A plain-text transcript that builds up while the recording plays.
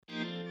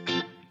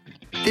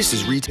This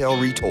is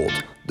Retail Retold,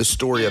 the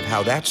story of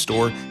how that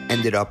store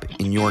ended up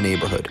in your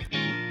neighborhood.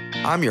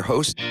 I'm your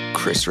host,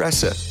 Chris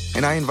Ressa,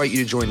 and I invite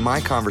you to join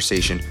my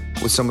conversation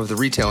with some of the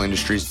retail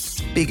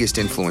industry's biggest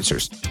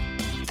influencers.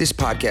 This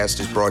podcast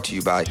is brought to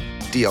you by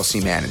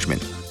DLC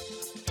Management.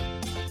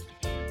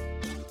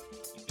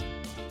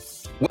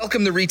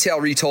 Welcome to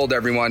Retail Retold,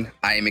 everyone.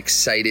 I am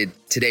excited.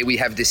 Today we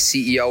have the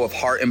CEO of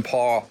Heart &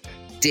 Paw,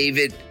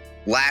 David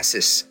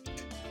Lassis.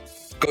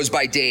 Goes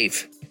by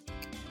Dave.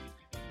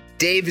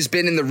 Dave has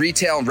been in the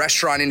retail and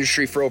restaurant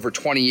industry for over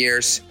 20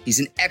 years.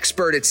 He's an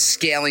expert at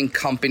scaling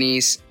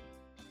companies.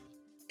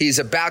 He's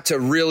about to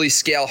really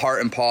scale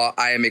Heart & Paw.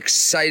 I am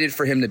excited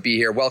for him to be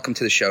here. Welcome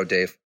to the show,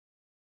 Dave.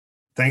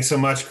 Thanks so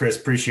much, Chris.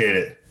 Appreciate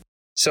it.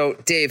 So,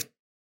 Dave,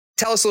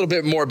 tell us a little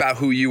bit more about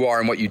who you are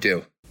and what you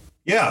do.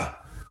 Yeah.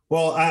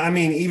 Well, I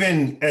mean,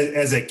 even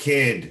as a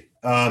kid,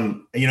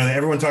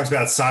 everyone talks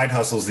about side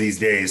hustles these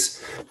days.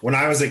 When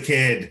I was a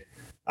kid,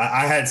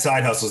 I had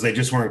side hustles. They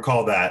just weren't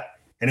called that.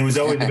 And it was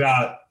always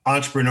about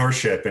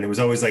entrepreneurship. And it was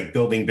always like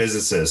building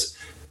businesses.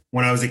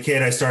 When I was a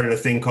kid, I started a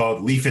thing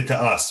called Leaf It to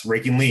Us,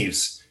 raking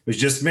leaves. It was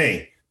just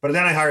me. But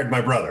then I hired my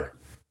brother,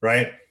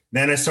 right?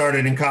 Then I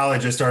started in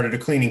college. I started a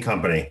cleaning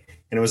company.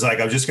 And it was like,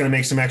 I was just going to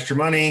make some extra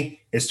money.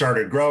 It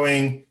started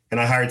growing. And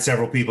I hired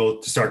several people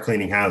to start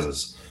cleaning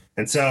houses.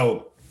 And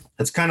so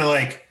it's kind of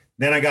like,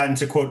 then I got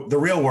into, quote, the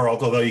real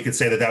world, although you could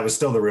say that was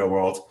still the real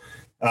world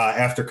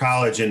after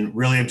college, and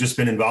really have just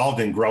been involved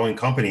in growing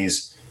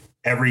companies.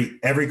 Every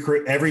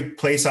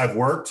place I've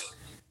worked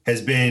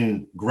has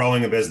been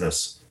growing a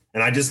business,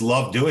 and I just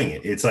love doing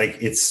it. It's like,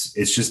 it's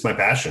just my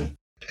passion.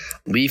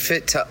 Leaf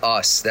It to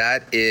Us.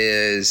 That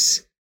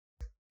is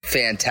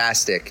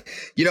fantastic.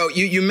 You know,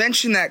 you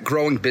mentioned that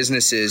growing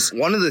businesses.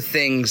 One of the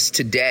things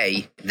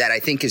today that I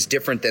think is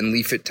different than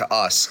Leaf It to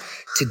Us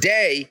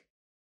today,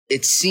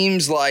 it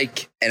seems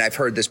like, and I've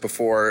heard this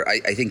before,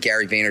 I think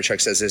Gary Vaynerchuk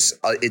says this,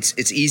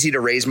 it's easy to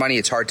raise money,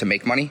 it's hard to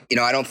make money. You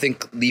know, I don't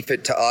think Leaf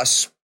It to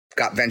Us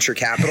got venture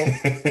capital.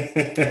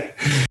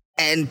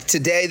 And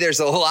today there's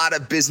a lot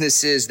of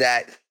businesses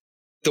that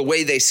the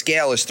way they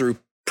scale is through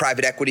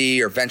private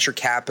equity or venture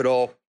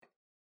capital.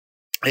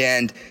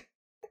 And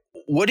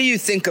what do you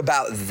think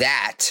about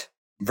that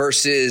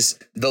versus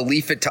the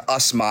Leaf It to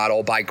Us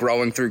model by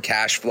growing through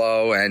cash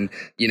flow and,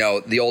 you know,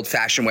 the old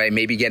fashioned way,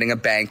 maybe getting a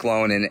bank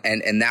loan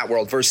and that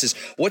world versus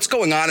what's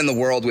going on in the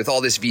world with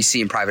all this VC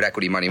and private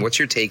equity money? What's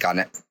your take on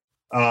it?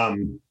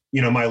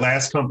 My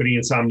last company,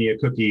 Insomnia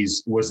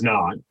Cookies, was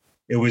not.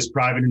 It was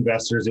private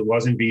investors. It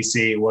wasn't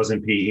VC. It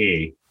wasn't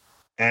PE.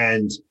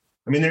 And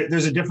I mean,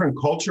 there's a different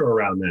culture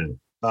around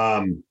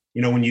that.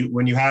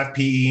 When you have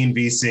PE and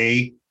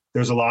VC,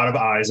 there's a lot of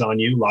eyes on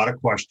you, a lot of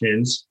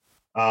questions.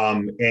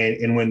 And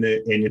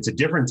it's a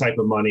different type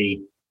of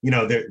money,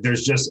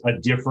 there's just a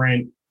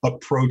different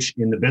approach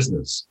in the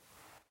business.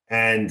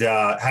 And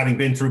having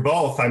been through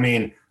both, I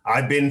mean,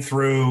 I've been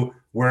through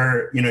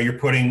where, you're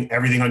putting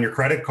everything on your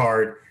credit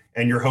card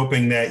and you're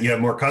hoping that you have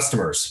more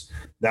customers.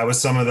 That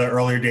was some of the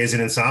earlier days in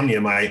Insomnia.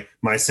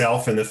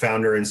 Myself and the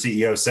founder and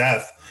CEO,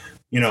 Seth,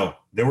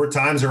 there were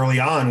times early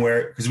on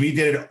where, because we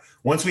did it,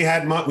 once we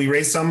had money, he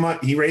raised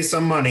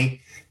some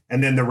money,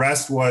 and then the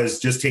rest was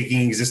just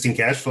taking existing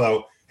cash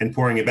flow and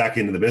pouring it back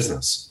into the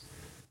business.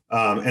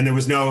 And there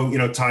was no,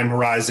 time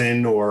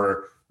horizon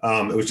or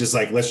it was just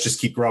like, let's just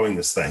keep growing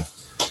this thing.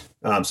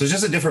 So it's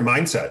just a different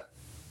mindset.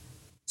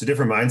 It's a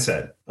different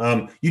mindset.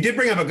 You did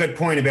bring up a good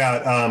point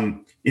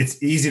about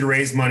it's easy to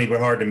raise money,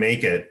 but hard to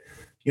make it.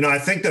 I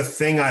think the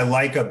thing I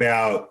like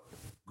about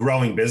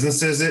growing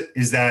businesses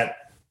is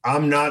that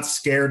I'm not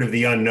scared of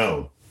the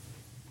unknown.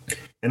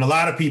 And a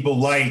lot of people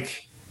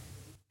like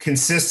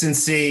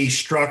consistency,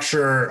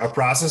 structure, a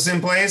process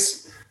in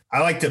place. I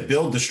like to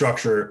build the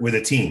structure with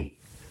a team.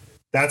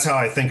 That's how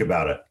I think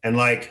about it. And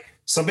like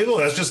some people,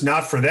 that's just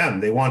not for them.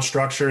 They want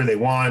structure. They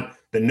want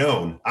the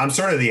known. I'm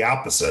sort of the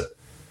opposite.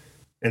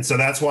 And so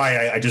that's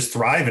why I just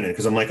thrive in it,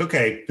 because I'm like,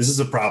 okay, this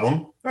is a problem.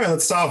 All right,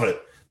 let's solve it.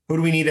 Who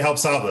do we need to help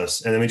solve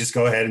this? And then we just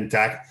go ahead and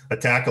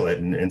tackle it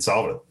and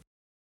solve it.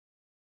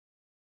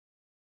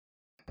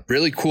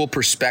 Really cool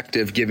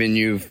perspective, given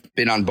you've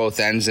been on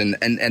both ends and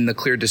the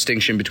clear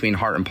distinction between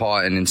Heart & Paw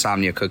and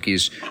Insomnia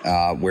Cookies,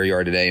 where you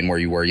are today and where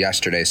you were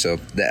yesterday. So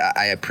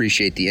I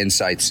appreciate the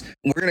insights.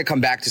 We're going to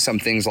come back to some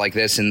things like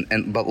this,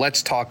 but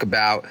let's talk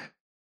about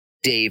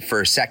Dave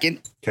for a second.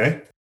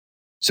 Okay.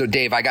 So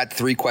Dave, I got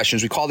 3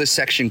 questions. We call this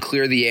section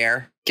Clear the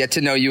Air. Get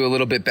to know you a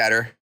little bit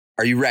better.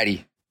 Are you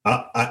ready?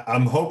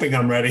 I'm hoping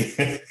I'm ready.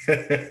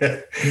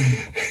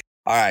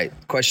 All right.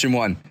 Question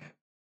 1.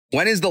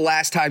 When is the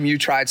last time you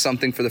tried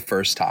something for the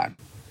first time?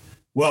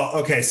 Well,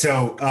 okay.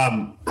 So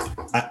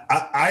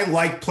I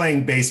like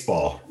playing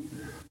baseball,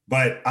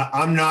 but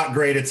I'm not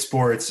great at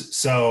sports.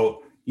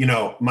 So,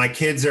 my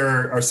kids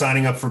are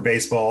signing up for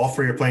baseball. All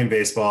 3 are playing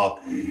baseball.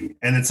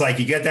 And it's like,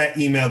 you get that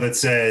email that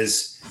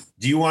says,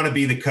 do you want to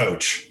be the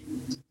coach?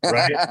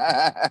 Right.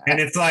 And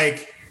it's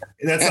like,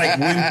 that's like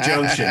Wing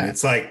Junction.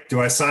 It's like,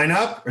 do I sign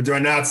up or do I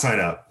not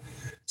sign up?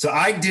 So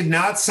I did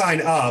not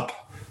sign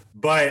up,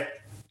 but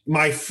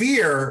my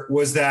fear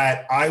was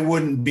that I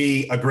wouldn't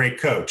be a great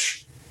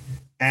coach.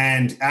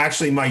 And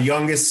actually, my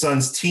youngest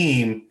son's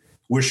team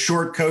was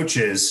short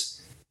coaches,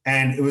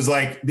 and it was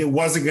like it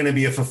wasn't going to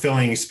be a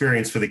fulfilling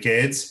experience for the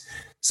kids.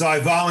 So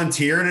I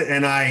volunteered,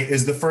 and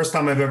is the first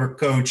time I've ever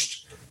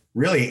coached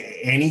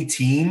really any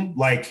team,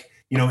 like,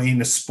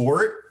 in a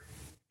sport.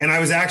 And I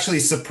was actually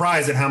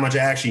surprised at how much I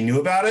actually knew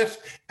about it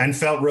and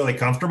felt really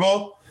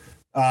comfortable.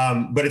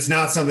 But it's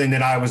not something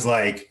that I was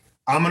like,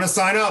 I'm going to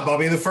sign up, I'll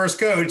be the first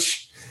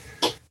coach.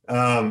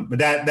 But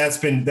that's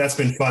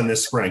been fun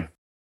this spring.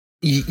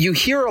 You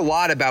hear a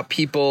lot about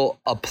people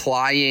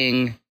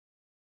applying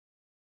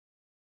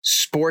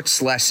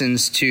sports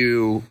lessons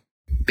to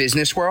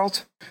business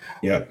world.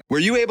 Yeah. Were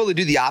you able to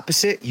do the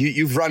opposite?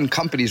 You've run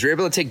companies. Were you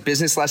able to take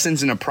business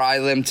lessons and apply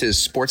them to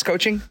sports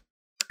coaching?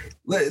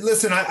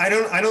 Listen, I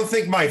don't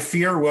think my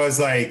fear was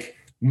like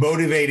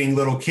motivating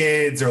little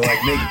kids or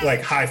like make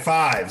like high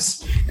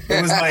fives.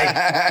 It was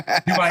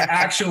like, do I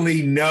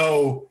actually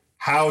know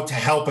how to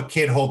help a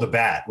kid hold a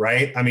bat?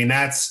 Right. I mean,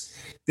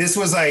 this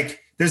was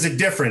like, there's a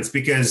difference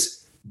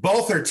because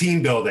both are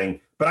team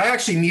building, but I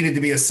actually needed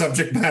to be a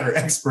subject matter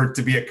expert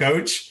to be a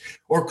coach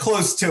or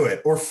close to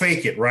it or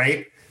fake it.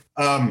 Right.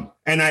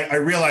 And I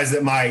realized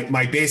that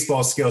my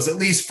baseball skills, at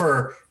least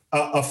for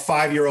a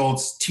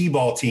 5-year-old's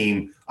T-ball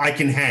team, I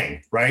can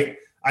hang, right?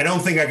 I don't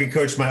think I could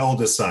coach my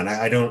oldest son.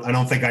 I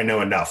don't think I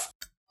know enough.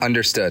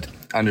 Understood.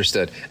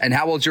 And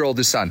how old's your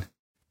oldest son?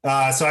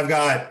 So I've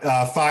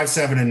got 5,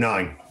 7, and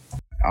 9.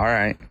 All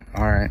right.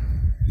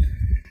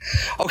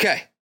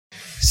 Okay.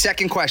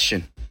 Second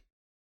question.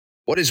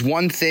 What is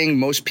one thing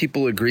most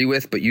people agree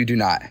with, but you do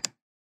not?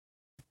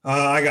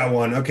 I got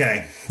one.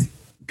 Okay.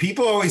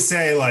 People always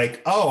say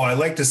like, oh, I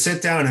like to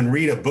sit down and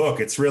read a book.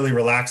 It's really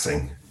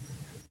relaxing.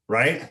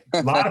 Right?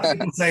 A lot of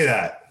people say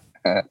that.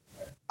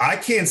 I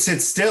can't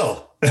sit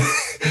still.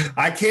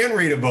 I can't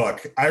read a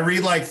book. I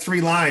read like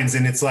 3 lines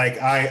and it's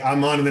like,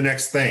 I'm on to the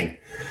next thing.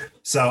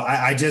 So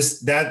I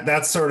just,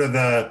 that's sort of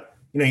the,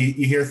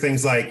 you hear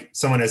things like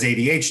someone has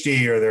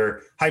ADHD or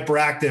they're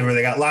hyperactive or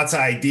they got lots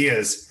of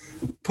ideas.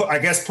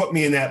 Put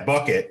me in that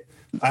bucket.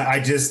 I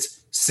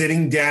just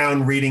sitting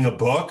down reading a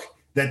book,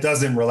 that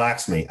doesn't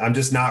relax me. I'm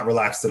just not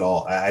relaxed at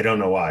all. I don't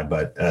know why,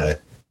 but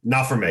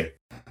not for me.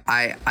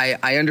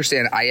 I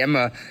understand. I am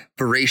a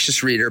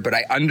voracious reader, but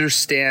I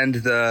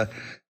understand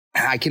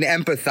I can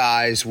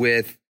empathize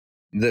with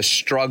the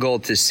struggle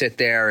to sit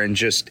there and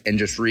just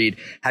read.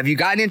 Have you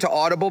gotten into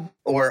Audible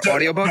or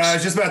audiobooks? I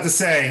was just about to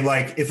say,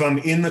 like, if I'm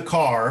in the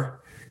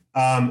car,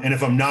 and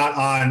if I'm not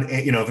on,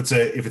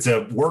 if it's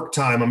a work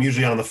time, I'm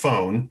usually on the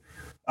phone.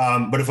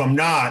 But if I'm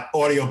not,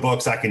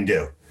 audiobooks I can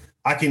do.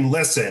 I can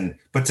listen,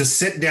 but to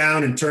sit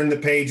down and turn the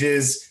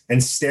pages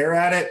and stare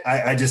at it,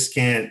 I just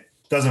can't.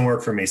 Doesn't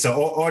work for me. So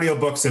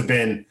audiobooks have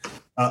been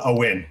a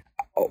win.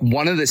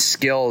 One of the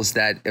skills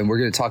and we're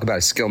going to talk about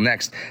a skill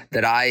next,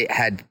 that I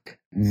had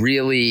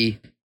really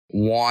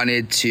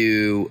wanted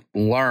to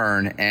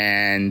learn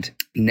and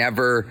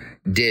never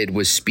did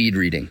was speed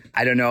reading.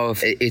 I don't know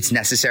if it's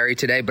necessary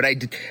today, but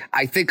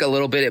I think a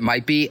little bit it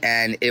might be,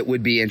 and it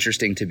would be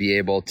interesting to be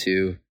able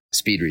to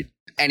speed read.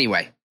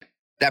 Anyway,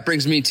 that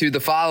brings me to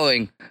the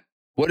following.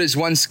 What is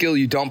one skill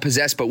you don't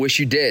possess but wish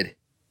you did?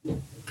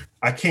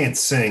 I can't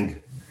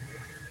sing.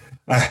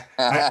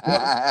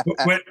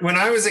 When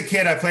I was a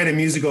kid, I played a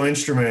musical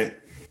instrument,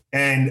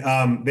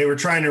 and they were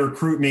trying to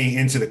recruit me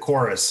into the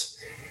chorus.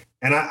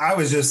 And I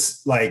was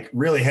just like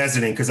really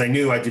hesitant because I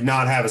knew I did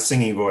not have a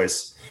singing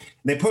voice.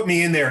 And they put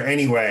me in there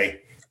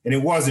anyway, and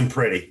it wasn't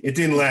pretty. It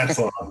didn't last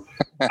long.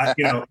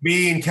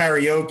 Being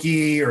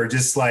karaoke or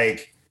just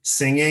like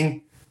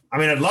singing. I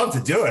mean, I'd love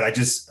to do it.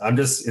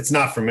 It's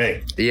not for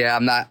me. Yeah,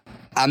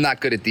 I'm not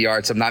good at the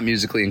arts. I'm not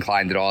musically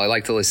inclined at all. I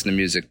like to listen to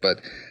music,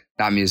 but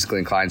not musically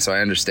inclined, so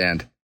I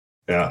understand.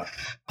 Yeah.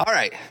 All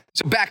right.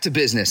 So back to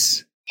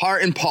business.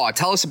 Heart and Paw.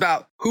 Tell us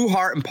about who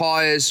Heart and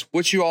Paw is,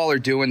 what you all are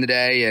doing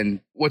today, and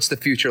what's the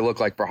future look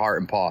like for Heart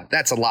and Paw.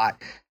 That's a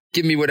lot.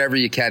 Give me whatever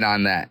you can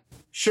on that.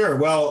 Sure.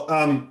 Well,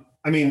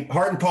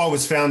 Heart and Paw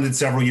was founded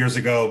several years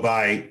ago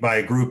by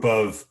a group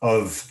of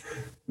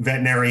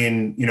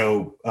veterinarian,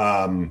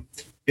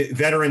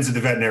 veterans of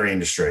the veterinary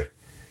industry.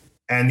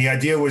 And the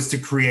idea was to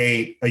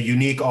create a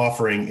unique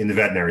offering in the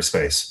veterinary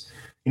space.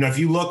 If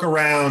you look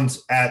around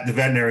at the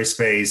veterinary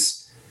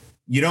space,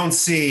 you don't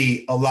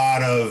see a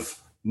lot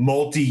of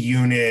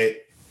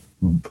multi-unit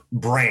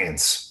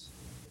brands,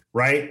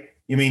 right?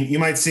 You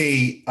might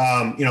see,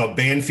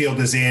 Banfield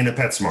is in a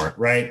PetSmart,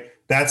 right?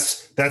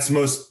 That's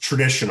most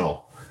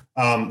traditional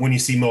when you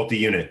see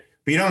multi-unit.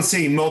 But you don't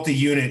see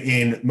multi-unit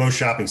in most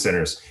shopping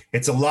centers.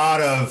 It's a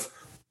lot of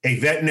a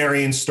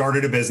veterinarian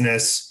started a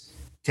business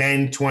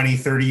 10, 20,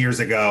 30 years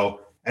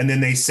ago, and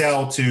then they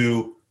sell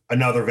to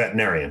another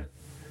veterinarian.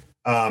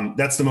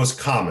 That's the most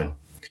common.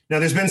 Now,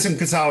 there's been some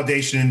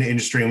consolidation in the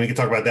industry, and we can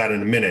talk about that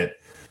in a minute.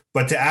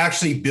 But to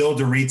actually build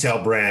a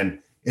retail brand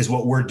is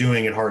what we're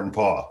doing at Heart and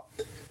Paw.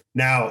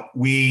 Now,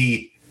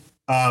 we,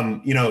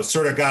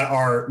 sort of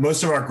got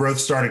most of our growth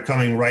started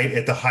coming right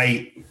at the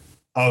height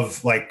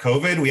of like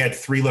COVID. We had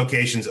 3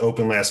 locations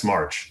open last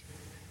March.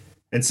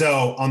 And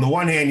so on the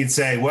one hand, you'd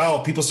say,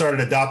 well, people started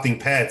adopting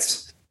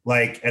pets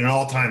like at an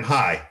all-time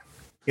high.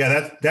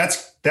 Yeah,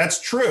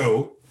 that's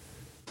true.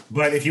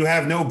 But if you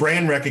have no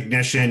brand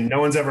recognition, no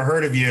one's ever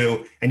heard of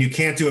you, and you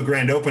can't do a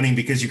grand opening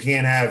because you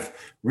can't have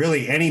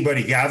really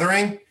anybody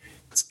gathering,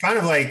 it's kind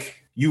of like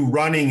you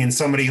running and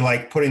somebody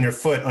like putting their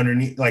foot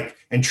underneath, like,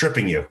 and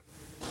tripping you.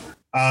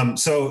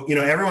 So,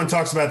 everyone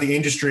talks about the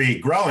industry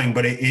growing,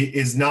 but it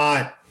is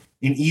not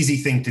an easy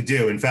thing to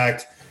do. In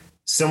fact,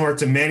 similar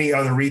to many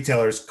other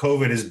retailers,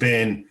 COVID has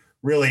been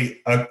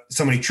really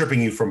somebody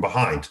tripping you from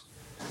behind.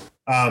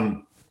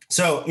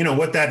 So,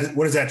 what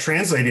does that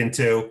translate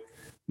into?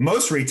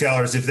 Most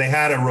retailers, if they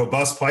had a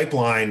robust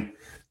pipeline,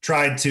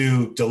 tried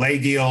to delay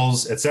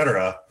deals, et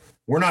cetera.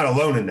 We're not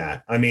alone in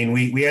that. I mean,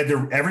 we had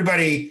to,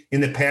 everybody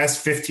in the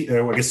past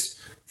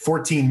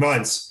 14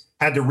 months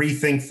had to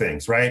rethink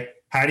things, right?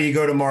 How do you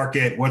go to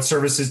market? What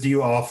services do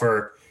you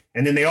offer?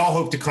 And then they all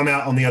hope to come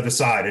out on the other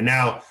side. And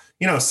now,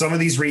 some of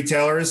these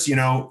retailers,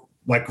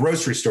 like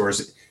grocery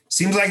stores,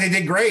 seems like they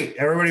did great.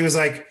 Everybody was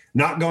like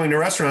not going to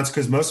restaurants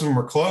because most of them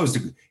were closed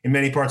in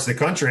many parts of the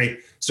country.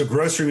 So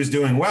grocery was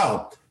doing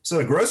well. So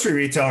the grocery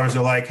retailers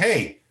are like,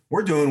 hey,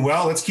 we're doing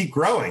well. Let's keep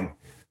growing.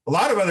 A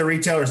lot of other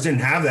retailers didn't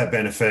have that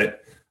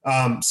benefit.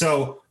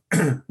 So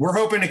we're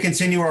hoping to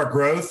continue our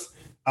growth.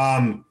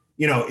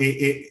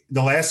 The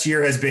last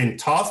year has been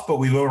tough, but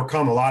we've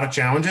overcome a lot of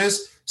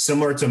challenges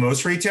similar to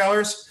most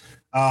retailers.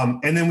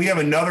 And then we have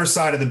another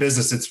side of the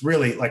business. It's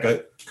really like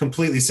a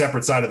completely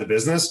separate side of the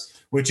business,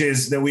 which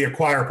is that we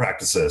acquire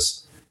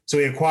practices. So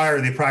we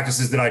acquire the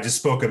practices that I just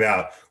spoke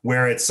about,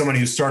 where it's somebody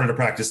who started a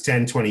practice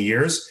 10, 20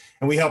 years,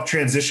 and we help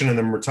transition in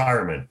them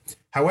retirement.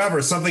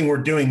 However, something we're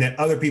doing that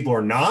other people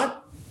are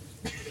not,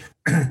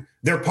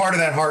 they're part of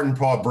that Heart and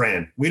Paw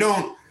brand. We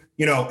don't,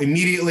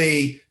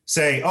 immediately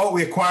say, oh,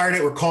 we acquired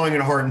it, we're calling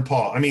it a Heart and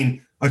Paw. I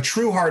mean, a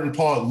true Heart and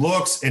Paw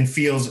looks and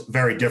feels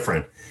very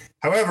different.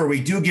 However, we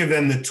do give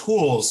them the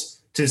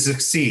tools to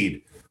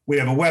succeed. We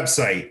have a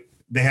website.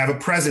 They have a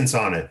presence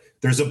on it.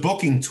 There's a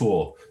booking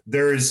tool.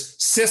 There's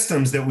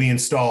systems that we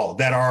install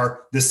that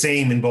are the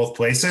same in both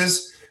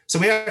places. So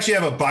we actually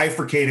have a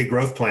bifurcated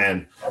growth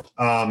plan.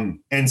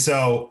 And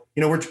so,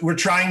 we're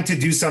trying to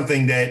do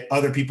something that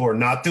other people are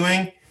not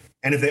doing.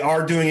 And if they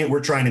are doing it, we're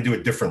trying to do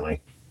it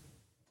differently.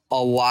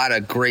 A lot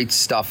of great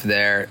stuff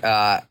there.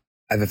 I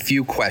have a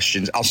few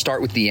questions. I'll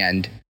start with the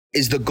end.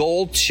 Is the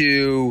goal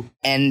to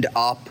end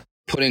up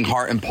putting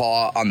Heart and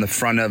Paw on the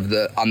front of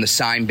on the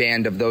sign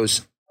band of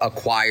those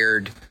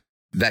acquired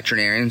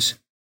veterinarians?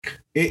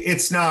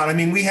 It's not. I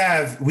mean,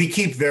 we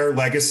keep their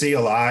legacy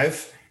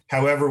alive.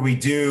 However, we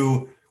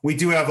do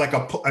have like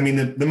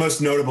the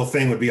most notable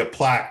thing would be a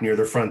plaque near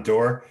the front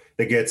door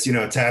that gets,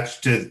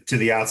 attached to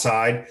the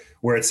outside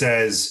where it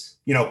says,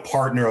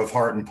 partner of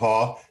Heart and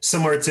Paw,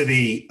 similar to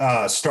the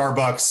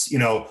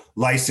Starbucks,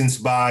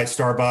 licensed by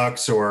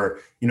Starbucks or,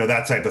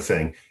 that type of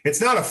thing.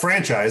 It's not a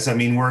franchise. I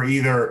mean, we're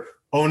either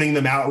owning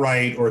them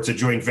outright or it's a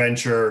joint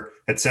venture,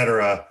 et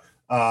cetera.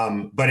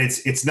 But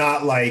it's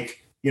not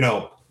like,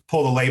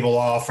 pull the label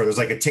off or there's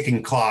like a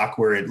ticking clock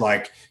where it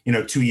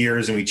 2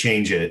 years and we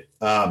change it.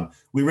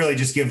 We really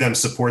just give them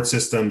support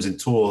systems and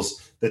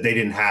tools that they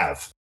didn't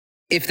have.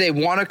 If they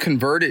want to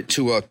convert it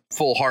to a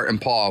full Heart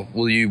and Paw,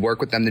 will you work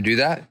with them to do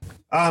that?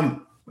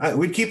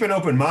 We'd keep an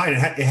open mind.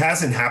 It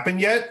hasn't happened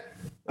yet.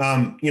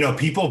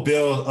 People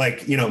build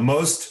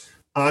most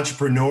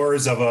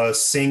entrepreneurs of a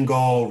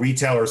single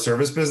retail or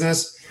service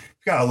business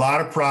got a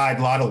lot of pride,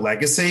 a lot of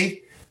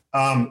legacy.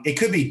 It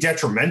could be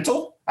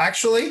detrimental,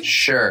 actually.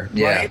 Sure.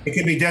 Yeah. Right? It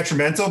could be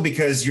detrimental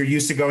because you're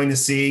used to going to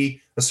see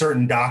a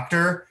certain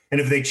doctor. And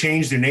if they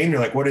change their name,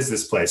 you're like, what is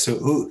this place?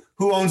 Who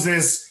owns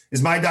this?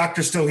 Is my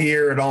doctor still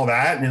here and all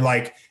that? And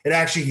it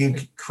actually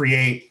can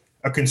create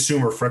a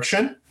consumer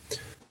friction.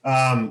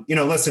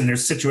 Listen,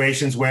 there's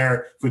situations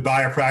where if we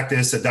buy a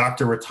practice, a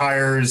doctor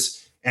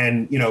retires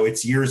and,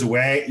 it's years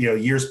away,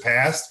 years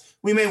past,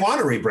 we may want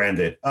to rebrand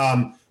it.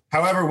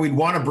 However, we'd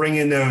want to bring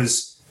in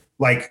those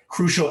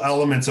crucial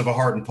elements of a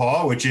Heart and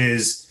Paw, which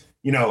is,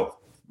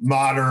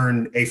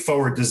 modern, a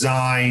forward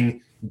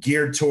design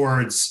geared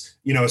towards,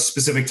 a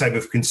specific type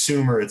of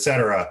consumer, et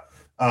cetera.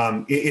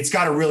 It's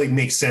got to really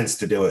make sense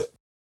to do it.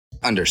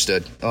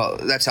 Understood.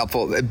 That's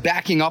helpful.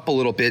 Backing up a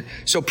little bit.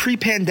 So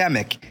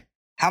pre-pandemic,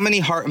 how many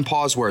Heart and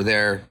Paws were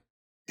there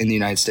in the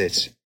United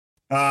States?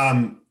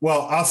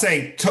 Well, I'll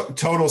say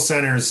total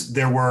centers,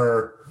 there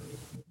were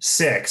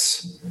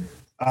 6.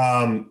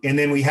 And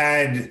then we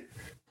had,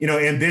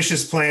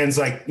 ambitious plans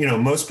like,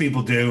 most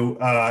people do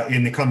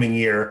in the coming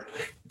year,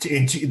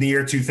 in the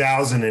year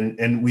 2000.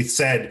 And we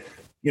said,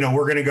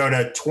 we're going to go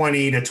to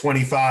 20 to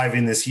 25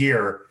 in this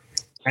year.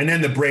 And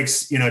then the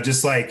breaks,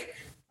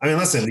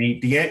 listen,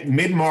 the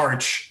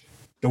mid-March,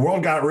 the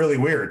world got really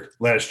weird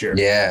last year.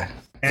 Yeah.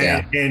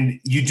 And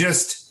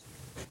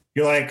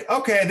you're like,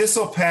 okay, this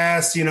will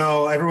pass.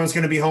 Everyone's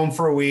going to be home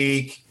for a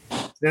week.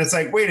 Then it's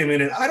like, wait a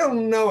minute. I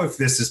don't know if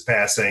this is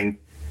passing.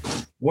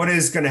 What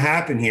is going to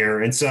happen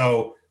here? And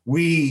so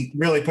we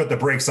really put the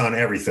brakes on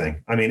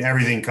everything. I mean,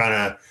 everything kind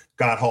of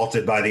got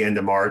halted by the end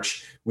of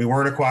March. We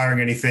weren't acquiring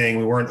anything.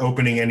 We weren't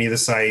opening any of the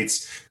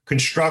sites.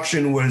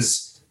 Construction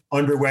was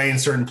underway in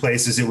certain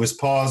places. It was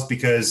paused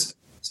because,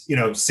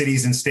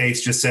 cities and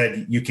states just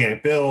said, you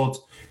can't build.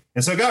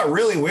 And so it got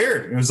really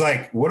weird. It was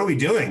like, what are we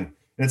doing?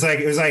 And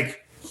it was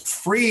like,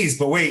 freeze,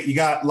 but wait, you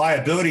got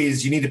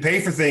liabilities. You need to pay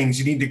for things.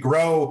 You need to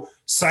grow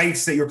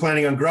sites that you're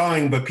planning on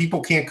growing, but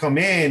people can't come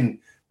in.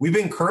 We've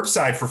been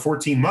curbside for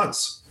 14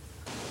 months.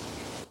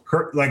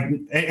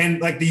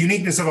 The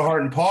uniqueness of a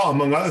Heart and Paw,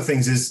 among other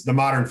things, is the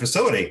modern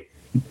facility.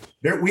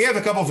 We have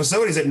a couple of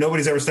facilities that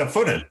nobody's ever stepped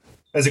foot in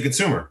as a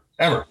consumer,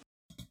 ever.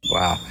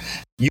 Wow.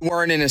 You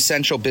weren't an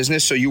essential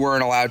business, so you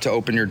weren't allowed to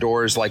open your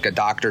doors like a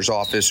doctor's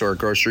office or a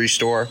grocery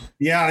store?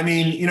 Yeah, I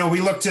mean,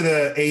 we look to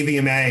the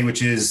AVMA,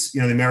 which is,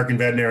 the American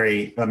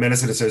Veterinary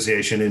Medicine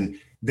Association, and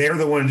they're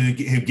the one who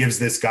gives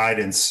this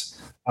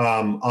guidance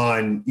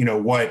on,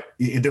 what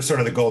they're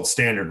sort of the gold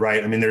standard,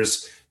 right? I mean,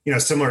 there's,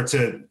 similar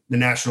to the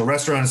National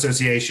Restaurant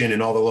Association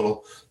and all the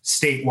little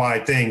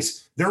statewide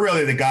things, they're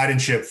really the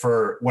guidance ship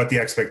for what the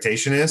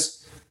expectation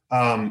is.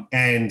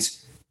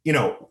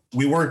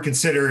 We weren't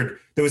considered,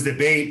 there was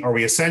debate, are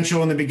we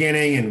essential in the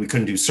beginning? And we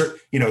couldn't do,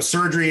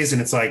 surgeries.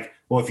 And it's like,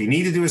 well, if you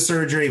need to do a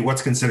surgery,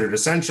 what's considered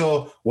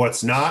essential?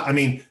 What's not? I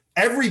mean,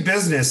 every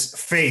business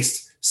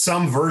faced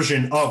some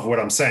version of what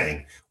I'm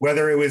saying,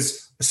 whether it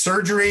was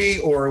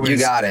surgery or it was. You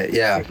got it.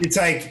 Yeah. It's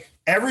like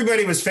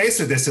everybody was faced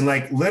with this. And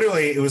like,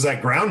 literally, it was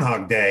like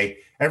Groundhog Day.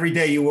 Every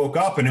day you woke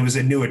up and it was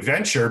a new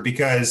adventure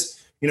because,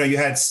 you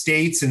had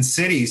states and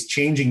cities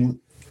changing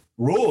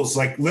rules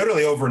like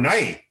literally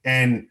overnight.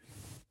 And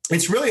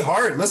it's really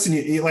hard. Listen,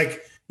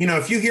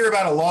 if you hear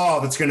about a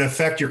law that's going to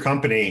affect your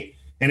company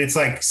and it's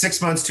like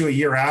 6 months to a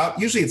year out,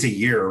 usually it's a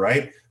year,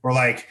 right? Or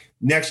like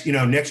next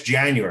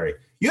January,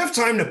 you have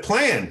time to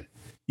plan.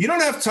 You don't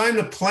have time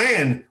to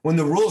plan when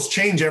the rules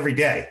change every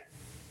day.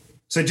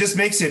 So it just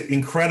makes it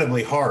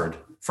incredibly hard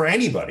for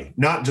anybody,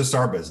 not just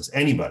our business,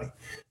 anybody.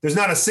 There's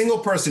not a single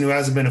person who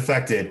hasn't been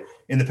affected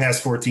in the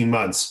past 14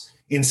 months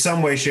in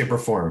some way, shape, or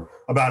form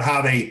about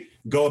how they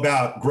go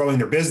about growing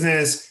their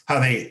business, how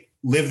they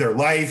live their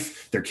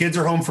life. Their kids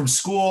are home from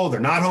school. They're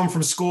not home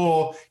from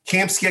school.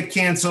 Camps get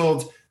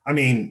canceled. I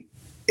mean,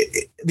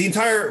 the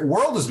entire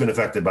world has been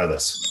affected by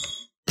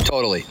this.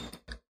 Totally.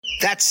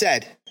 That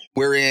said,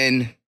 we're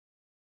in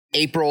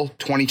April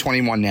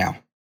 2021 now.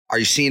 Are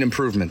you seeing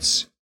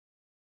improvements?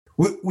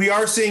 We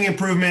are seeing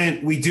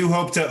improvement. We do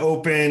hope to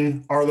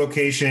open our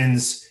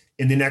locations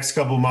in the next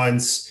couple of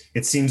months.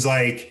 It seems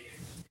like,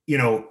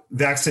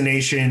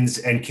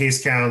 vaccinations and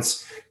case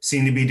counts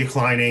seem to be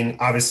declining.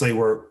 Obviously,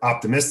 we're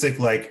optimistic,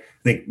 like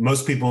I think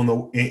most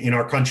people in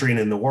our country and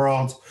in the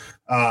world.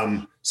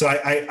 So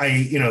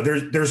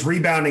there's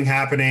rebounding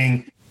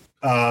happening,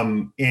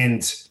 and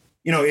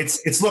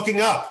it's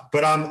looking up.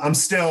 But I'm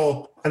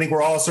still, I think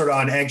we're all sort of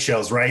on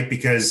eggshells, right?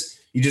 Because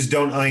you just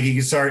don't like you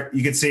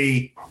could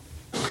see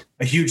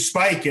a huge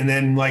spike, and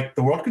then like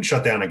the world could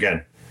shut down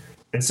again.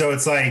 And so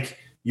it's like,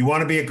 you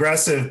want to be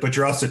aggressive, but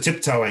you're also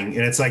tiptoeing.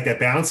 And it's like that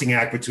balancing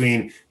act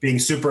between being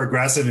super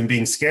aggressive and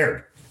being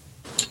scared.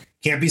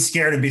 Can't be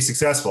scared and be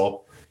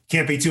successful.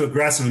 Can't be too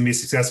aggressive and be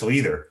successful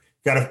either.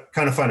 Got to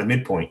kind of find a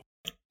midpoint.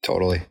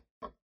 Totally.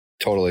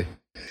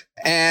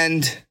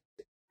 And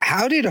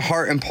how did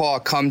Heart and Paw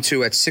come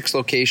to, at 6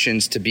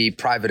 locations, to be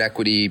private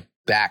equity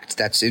backed?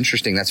 That's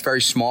interesting. That's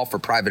very small for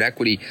private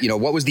equity.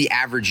 What was the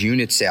average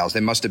unit sales? They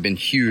must have been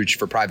huge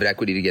for private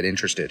equity to get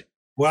interested.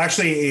 Well,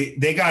 actually,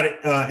 they got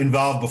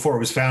involved before it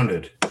was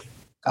founded.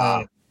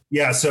 So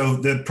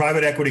the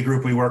private equity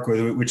group we work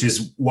with, which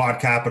is Wad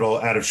Capital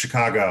out of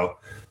Chicago,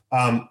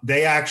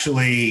 they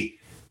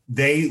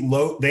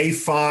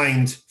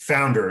find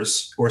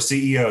founders or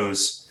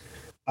CEOs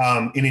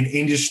in an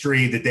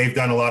industry that they've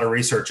done a lot of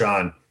research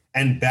on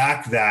and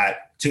back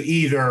that to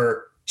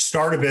either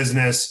start a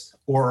business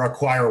or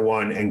acquire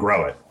one and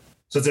grow it.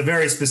 So it's a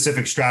very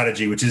specific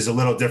strategy, which is a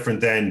little different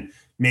than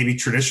maybe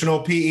traditional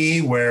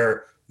PE,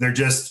 where they're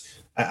just,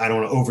 I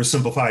don't want to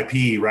oversimplify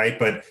PE, right?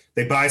 But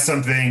they buy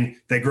something,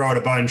 they grow it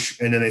a bunch,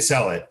 and then they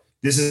sell it.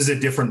 This is a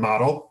different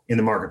model in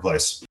the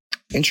marketplace.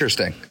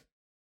 Interesting.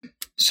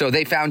 So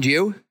they found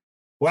you?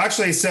 Well,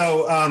 actually,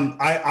 so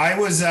I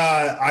was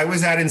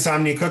at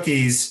Insomnia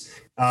Cookies.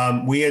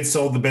 We had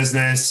sold the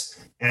business,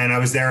 and I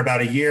was there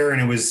about a year,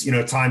 and it was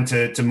time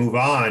to move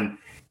on.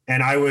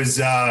 And I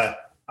was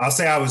I'll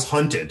say I was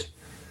hunted,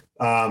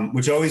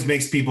 which always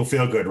makes people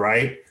feel good,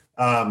 right?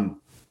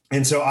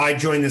 And so I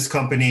joined this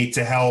company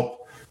to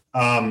help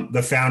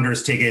the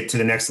founders take it to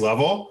the next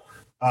level.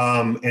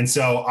 And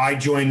so I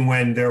joined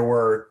when there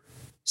were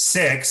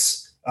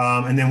 6,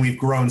 and then we've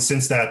grown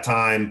since that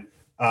time.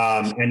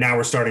 And now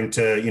we're starting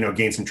to,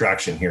 gain some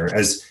traction here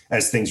as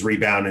things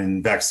rebound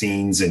in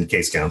vaccines and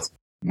case counts.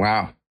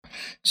 Wow.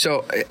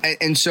 So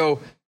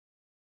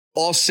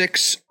all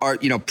 6 are,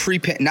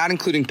 not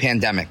including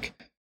pandemic.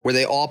 Were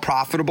they all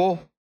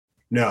profitable?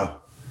 No.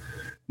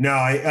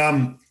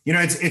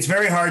 It's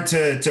very hard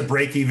to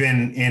break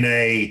even in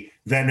a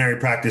veterinary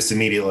practice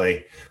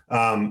immediately.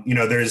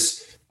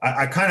 There's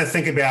I kind of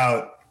think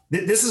about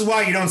this is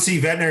why you don't see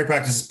veterinary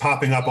practices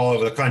popping up all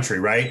over the country,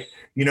 right?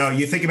 You know,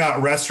 you think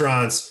about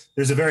restaurants,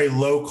 there's a very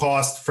low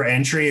cost for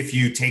entry if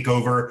you take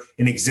over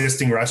an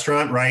existing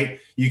restaurant, right?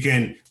 You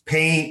can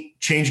paint,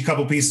 change a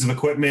couple pieces of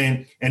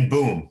equipment, and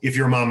boom, if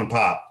you're a mom and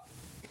pop.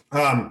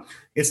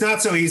 It's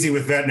not so easy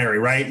with veterinary,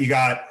 right? You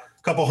got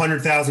a couple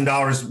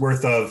 $100,000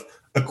 worth of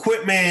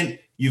equipment,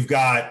 you've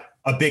got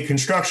a big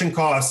construction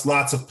cost,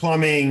 lots of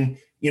plumbing,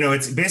 you know,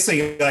 it's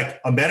basically like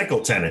a medical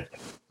tenant.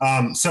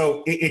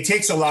 So it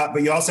takes a lot,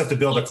 but you also have to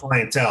build a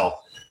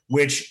clientele,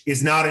 which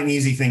is not an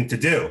easy thing to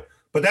do.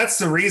 But that's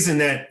the reason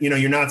that, you know,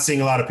 you're not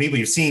seeing a lot of people.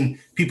 You've seen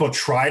people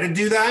try to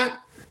do that.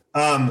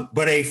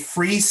 But a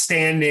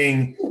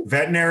freestanding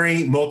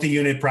veterinary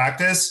multi-unit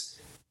practice,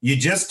 you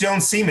just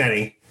don't see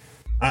many.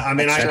 I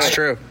mean, that's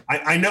true.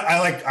 I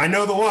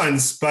know the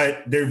ones,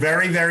 but they're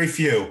very, very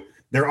few.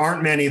 There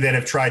aren't many that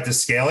have tried to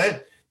scale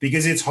it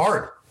because it's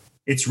hard.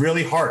 It's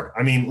really hard.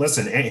 I mean,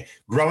 listen,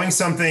 growing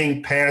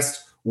something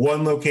past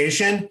one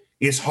location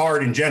is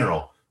hard in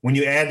general. When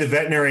you add the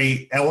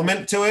veterinary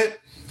element to it,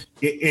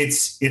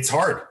 it's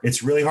hard.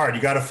 It's really hard.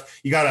 You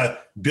gotta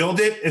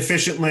build it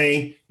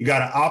efficiently. You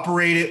gotta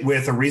operate it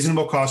with a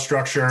reasonable cost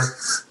structure,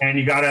 and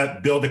you gotta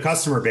build a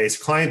customer base,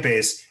 client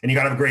base, and you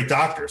gotta have great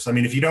doctors. I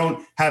mean, if you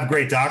don't have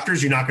great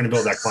doctors, you're not going to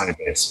build that client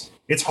base.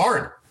 It's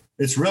hard.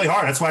 It's really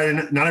hard. That's why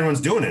not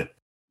everyone's doing it.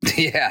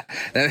 Yeah,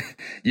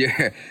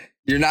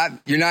 you're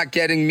not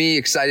getting me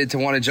excited to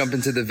want to jump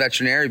into the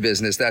veterinary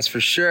business. That's for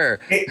sure.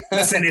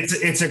 Listen,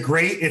 it's a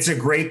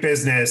great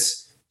business.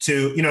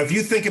 To, you know, if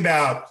you think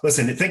about,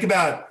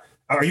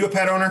 are you a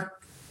pet owner?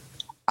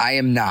 I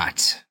am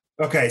not.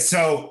 Okay.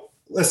 So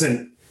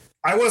listen,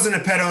 I wasn't a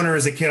pet owner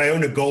as a kid. I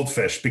owned a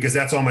goldfish because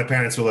that's all my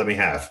parents would let me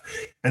have.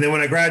 And then when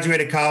I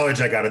graduated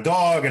college, I got a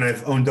dog and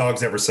I've owned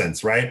dogs ever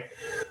since. Right.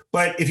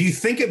 But if you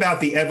think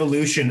about the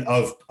evolution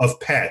of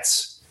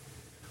pets,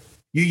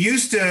 you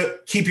used to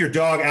keep your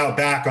dog out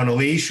back on a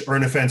leash or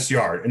in a fenced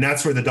yard, and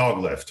that's where the dog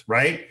lived.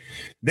 Right.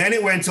 Then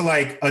it went to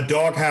like a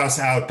dog house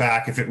out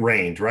back if it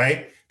rained.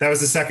 Right. That was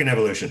the second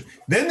evolution.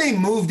 Then they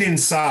moved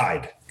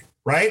inside,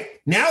 right?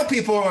 Now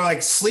people are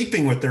like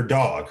sleeping with their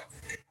dog.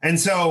 And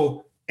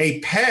so a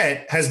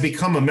pet has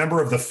become a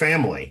member of the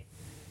family.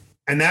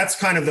 And that's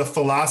kind of the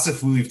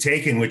philosophy we've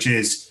taken, which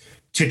is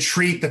to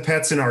treat the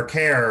pets in our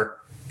care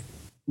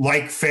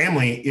like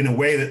family in a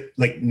way that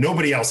like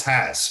nobody else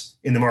has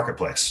in the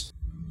marketplace.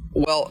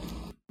 Well,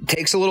 it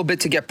takes a little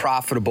bit to get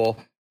profitable.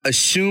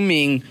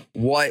 Assuming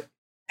what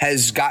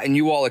has gotten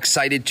you all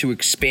excited to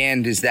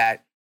expand is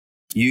that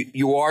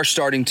you are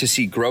starting to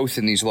see growth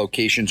in these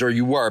locations, or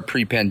you were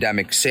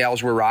pre-pandemic.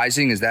 Sales were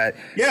rising. Is that?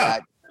 Yeah.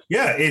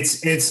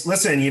 It's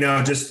listen, you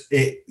know,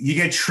 you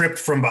get tripped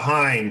from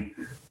behind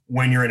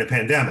when you're in a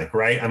pandemic,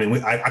 right? I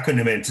mean, I couldn't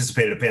have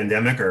anticipated a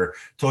pandemic or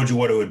told you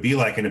what it would be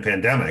like in a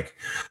pandemic.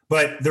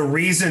 But the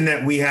reason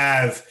that we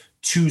have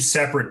two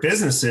separate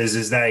businesses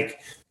is like,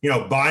 you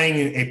know, buying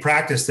a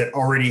practice that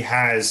already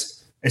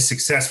has a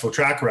successful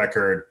track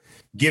record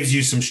gives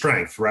you some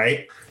strength,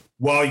 right?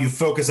 While you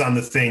focus on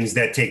the things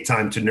that take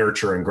time to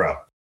nurture and grow.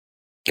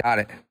 Got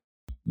it.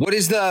 What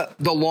is the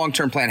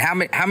long-term plan?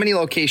 How many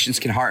locations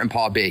can Heart and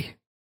Paw be?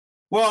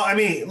 Well, I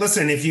mean,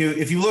 listen, if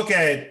you look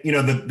at, you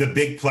know, the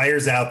big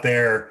players out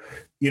there,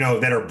 you know,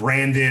 that are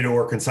branded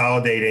or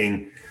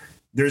consolidating,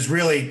 there's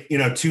really, you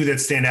know, two that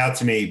stand out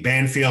to me.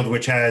 Banfield,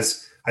 which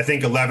has, I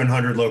think,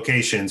 1,100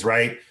 locations,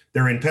 right?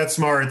 They're in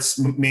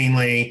PetSmarts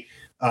mainly,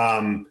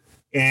 and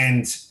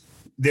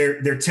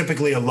they're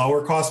typically a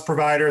lower cost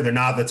provider. They're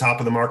not at the top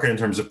of the market in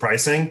terms of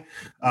pricing.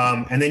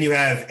 And then you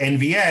have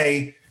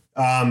NVA,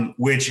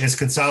 which has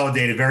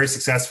consolidated very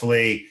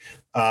successfully.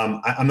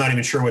 I'm not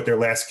even sure what their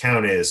last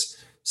count is.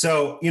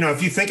 So, you know,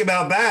 if you think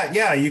about that,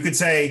 yeah, you could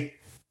say,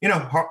 you know,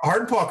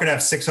 Heart and Paw could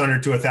have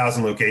 600 to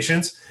 1,000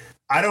 locations.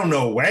 I don't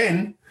know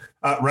when,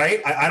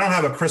 right? I don't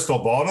have a crystal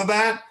ball to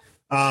that.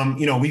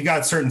 You know, we've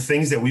got certain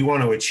things that we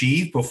want to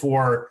achieve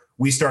before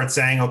we start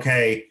saying,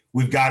 okay,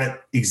 we've got it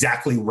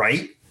exactly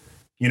right.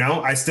 You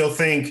know, I still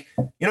think,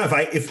 you know,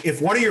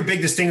 if one of your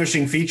big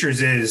distinguishing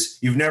features is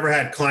you've never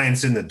had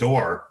clients in the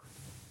door,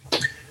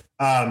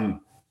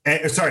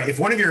 if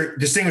one of your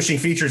distinguishing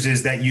features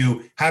is that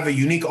you have a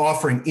unique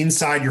offering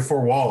inside your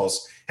four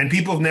walls and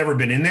people have never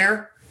been in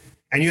there,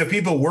 and you have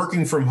people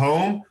working from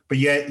home, but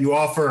yet you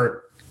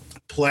offer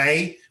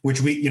play,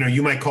 which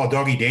you might call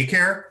doggy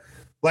daycare,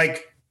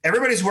 like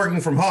everybody's working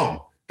from home.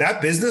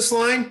 That business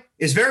line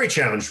is very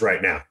challenged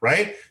right now,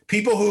 right?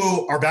 People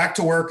who are back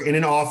to work in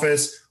an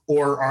office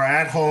or are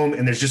at home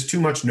and there's just too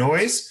much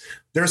noise,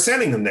 they're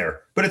sending them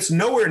there, but it's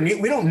nowhere near,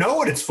 we don't know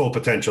what its full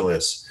potential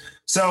is.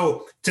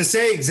 So to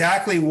say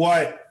exactly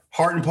what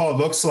Heart and Paw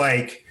looks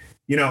like,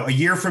 you know, a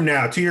year from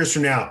now, 2 years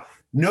from now,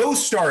 no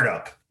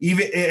startup,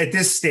 even at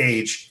this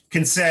stage,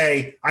 can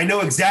say, I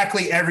know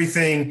exactly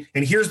everything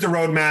and here's the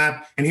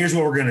roadmap and here's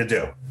what we're going to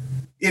do.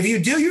 If you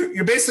do,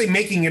 you're basically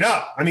making it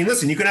up. I mean,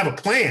 listen, you can have a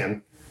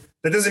plan.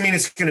 That doesn't mean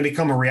it's going to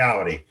become a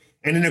reality.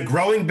 And in a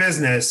growing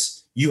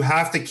business, you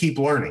have to keep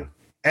learning.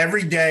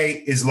 Every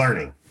day is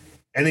learning.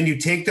 And then you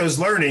take those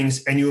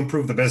learnings and you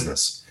improve the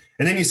business.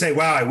 And then you say,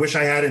 wow, I wish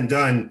I hadn't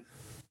done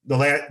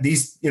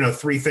these,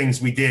 three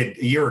things we did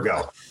a year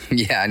ago.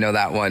 Yeah, I know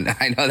that one.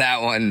 I know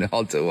that one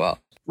all too well.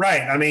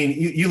 Right. I mean,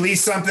 you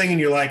lease something and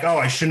you're like, oh,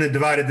 I shouldn't have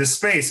divided this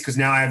space because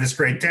now I have this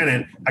great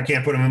tenant. I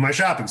can't put them in my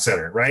shopping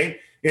center. Right.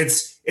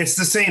 It's the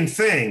same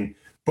thing.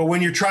 But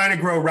when you're trying to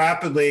grow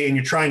rapidly and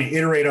you're trying to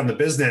iterate on the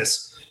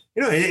business,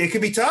 it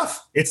can be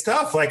tough. It's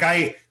tough. Like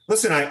I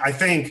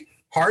think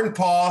Hart and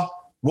Paul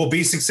will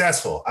be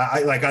successful.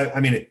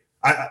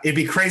 It'd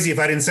be crazy if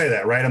I didn't say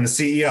that, right? I'm the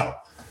CEO.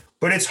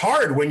 But it's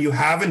hard when you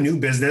have a new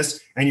business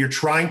and you're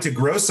trying to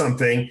grow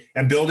something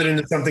and build it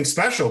into something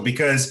special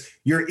because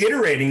you're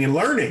iterating and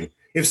learning.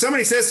 If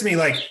somebody says to me,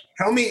 like,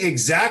 tell me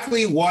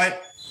exactly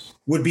what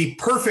would be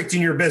perfect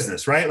in your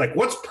business, right? Like,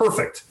 what's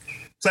perfect?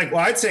 It's like,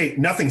 well, I'd say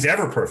nothing's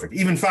ever perfect.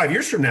 Even 5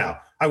 years from now,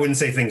 I wouldn't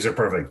say things are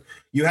perfect.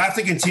 You have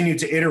to continue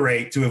to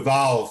iterate, to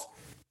evolve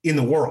in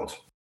the world.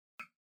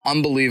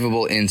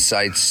 Unbelievable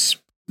insights.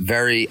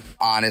 Very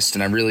honest,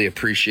 and I really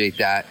appreciate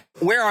that.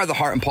 Where are the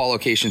Hart and Paul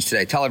locations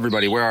today? Tell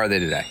everybody, where are they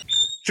today?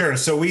 Sure.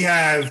 So we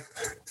have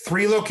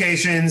 3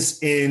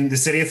 locations in the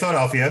city of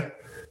Philadelphia,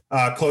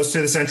 close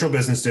to the Central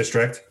Business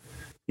District,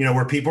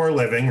 where people are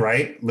living,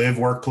 right? Live,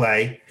 work,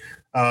 play.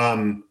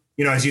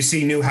 As you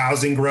see new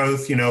housing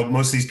growth,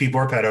 most of these people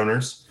are pet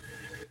owners.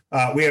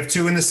 We have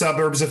 2 in the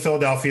suburbs of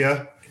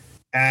Philadelphia,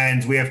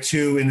 and we have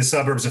 2 in the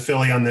suburbs of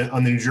Philly on the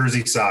New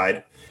Jersey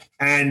side.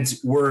 And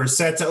we're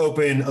set to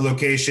open a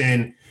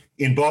location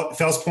in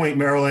Fells Point,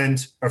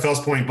 Maryland, or Fells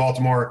Point,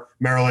 Baltimore,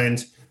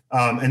 Maryland,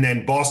 and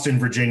then Boston,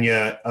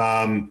 Virginia,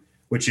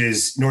 which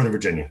is Northern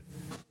Virginia.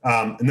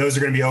 And those are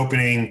going to be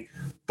opening.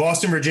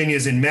 Boston, Virginia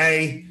is in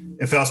May,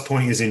 and Fells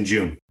Point is in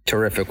June.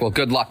 Terrific. Well,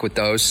 good luck with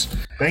those.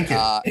 Thank you.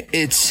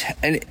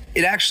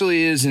 It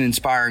actually is an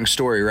inspiring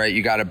story, right?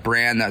 You got a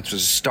brand that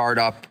was a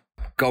startup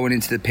going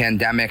into the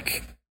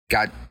pandemic,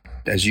 got,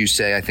 as you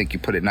say, I think you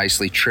put it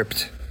nicely,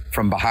 tripped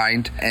from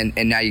behind, and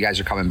now you guys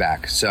are coming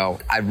back. So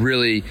I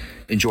really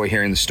enjoy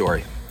hearing the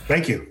story.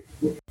 Thank you.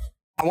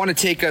 I want to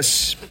take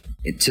us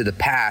to the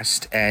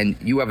past, and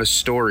you have a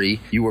story.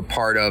 You were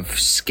part of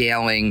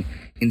scaling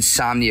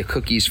Insomnia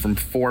Cookies from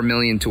 $4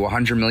 million to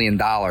 $100 million,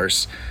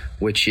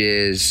 which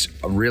is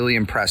really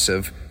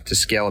impressive to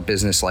scale a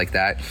business like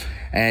that.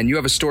 And you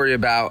have a story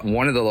about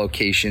one of the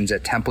locations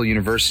at Temple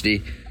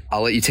University.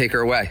 I'll let you take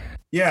her away.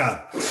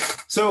 Yeah.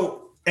 So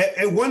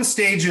at one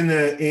stage in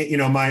the,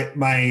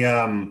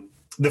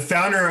 the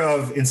founder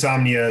of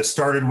Insomnia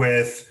started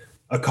with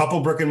a couple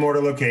brick and mortar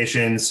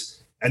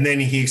locations, and then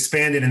he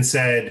expanded and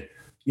said,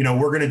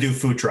 we're going to do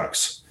food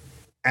trucks.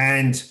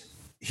 And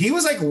he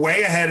was like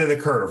way ahead of the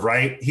curve,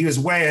 right? He was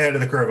way ahead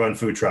of the curve on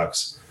food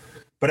trucks.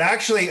 But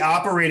actually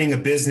operating a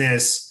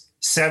business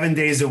 7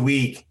 days a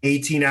week,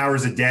 18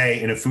 hours a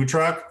day in a food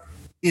truck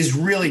is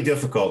really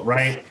difficult,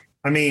 right?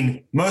 I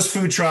mean, most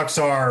food trucks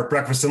are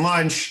breakfast and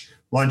lunch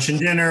and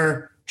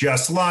dinner,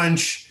 just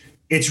lunch.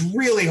 It's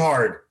really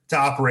hard to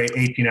operate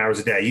 18 hours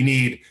a day. You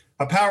need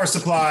a power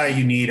supply,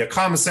 you need a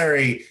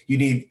commissary,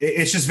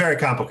 it's just very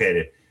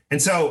complicated.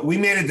 And so we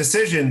made a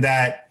decision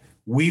that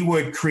we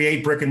would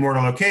create brick and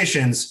mortar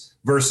locations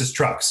versus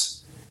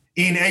trucks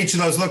in each of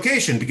those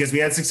locations because we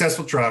had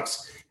successful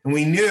trucks. And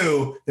we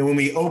knew that when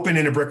we opened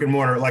in a brick and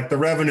mortar, like the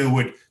revenue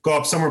would go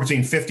up somewhere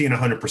between 50 and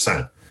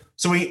 100%.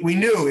 So we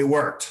knew it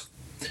worked.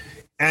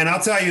 And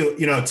I'll tell you,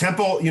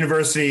 Temple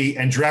University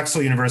and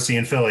Drexel University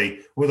in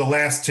Philly were the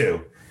last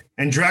 2.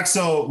 And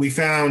Drexel, we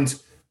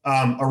found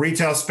a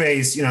retail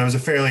space, it was a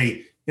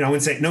fairly, I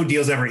wouldn't say no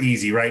deal's ever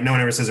easy, right? No one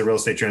ever says a real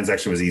estate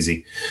transaction was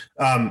easy.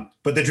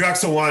 But the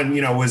Drexel one,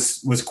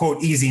 was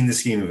quote, easy in the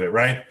scheme of it,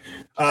 right?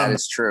 That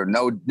is true.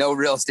 No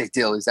real estate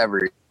deal is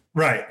ever.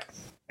 Right.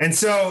 And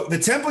so the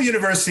Temple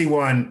University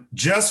one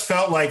just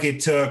felt like it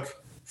took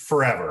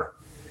forever.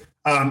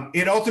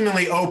 It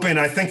ultimately opened,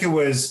 I think it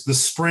was the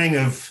spring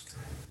of,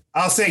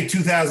 I'll say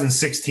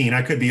 2016.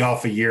 I could be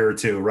off a year or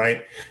 2,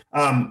 right?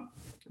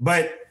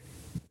 But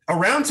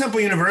around Temple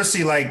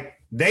University, like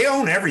they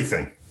own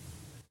everything.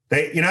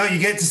 You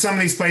get to some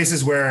of these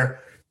places where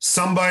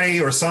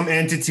somebody or some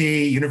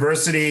entity,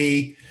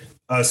 university,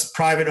 a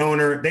private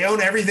owner, they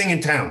own everything in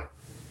town.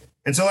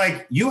 And so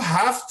like you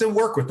have to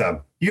work with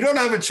them. You don't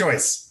have a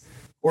choice,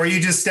 or you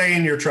just stay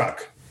in your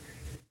truck.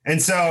 And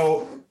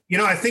so,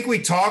 I think we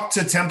talked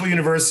to Temple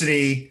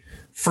University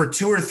for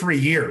 2 or 3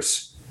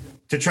 years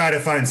to try to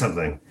find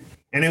something.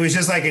 And it was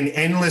just like an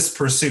endless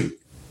pursuit.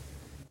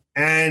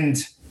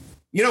 And,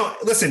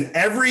 listen,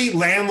 every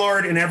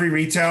landlord and every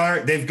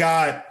retailer, they've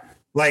got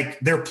like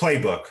their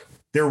playbook,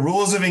 their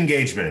rules of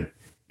engagement.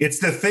 It's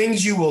the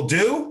things you will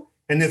do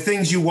and the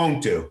things you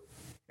won't do.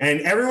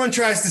 And everyone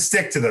tries to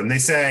stick to them. They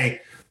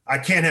say, I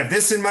can't have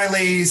this in my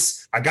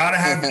lease. I got to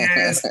have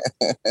this.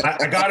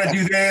 I got to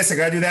do this. I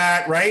got to do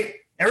that. Right.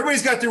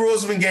 Everybody's got their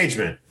rules of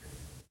engagement.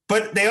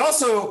 But they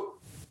also,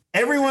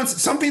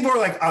 some people are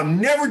like,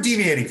 I'm never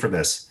deviating from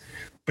this.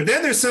 But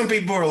then there's some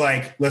people who are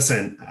like,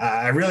 listen,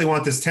 I really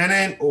want this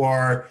tenant,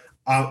 or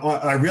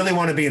I really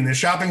want to be in this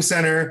shopping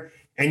center.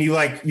 And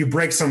you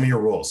break some of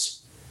your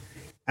rules.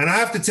 And I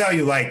have to tell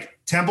you, like,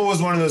 Temple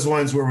was one of those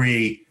ones where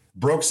we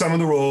broke some of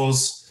the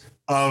rules.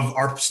 of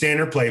our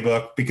standard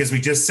playbook because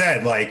we just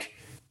said, like,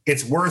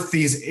 it's worth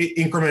these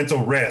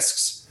incremental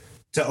risks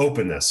to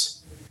open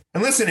this.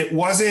 And listen, it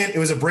was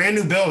a brand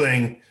new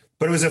building,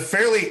 but it was a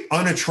fairly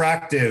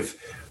unattractive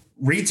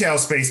retail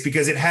space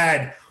because it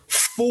had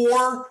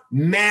 4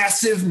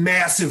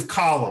 massive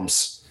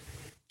columns,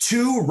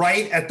 2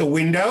 right at the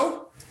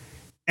window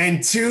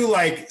and 2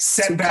 like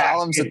set back. 2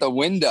 columns at the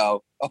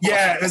window.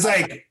 Yeah, it was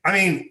like, I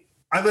mean,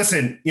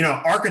 listen,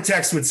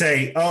 architects would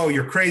say, oh,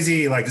 you're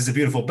crazy. Like, this is a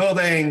beautiful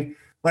building.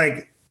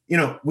 Like,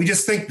 we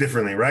just think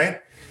differently,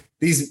 right?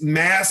 These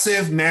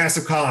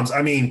massive columns.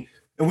 I mean,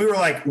 and we were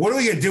like, what are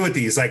we going to do with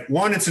these? Like,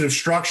 one, it's an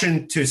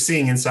obstruction to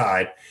seeing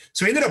inside.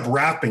 So we ended up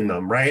wrapping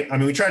them, right? I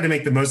mean, we tried to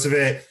make the most of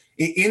it.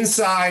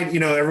 Inside,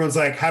 everyone's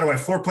like, how do I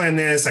floor plan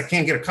this? I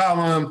can't get a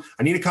column.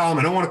 I need a column.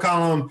 I don't want a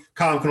column.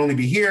 Column can only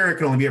be here. It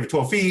can only be every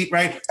 12 feet,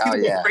 right?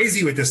 People go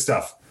crazy with this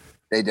stuff.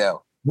 They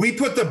do. We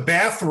put the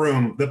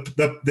bathroom,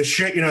 the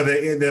shit,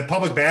 the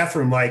public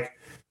bathroom, like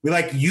we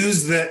like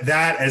use that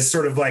as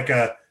sort of like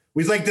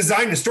we like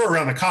designed a store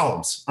around the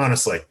columns,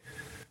 honestly.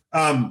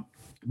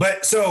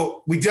 But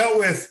so we dealt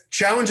with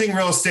challenging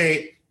real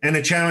estate and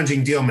a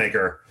challenging deal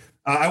maker.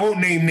 I won't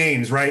name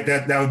names, right?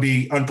 That would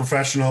be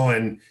unprofessional,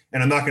 and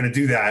I'm not going to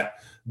do that.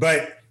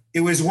 But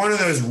it was one of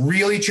those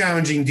really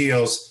challenging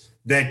deals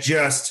that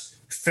just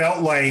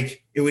felt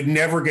like it would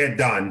never get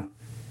done,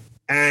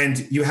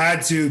 and you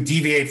had to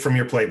deviate from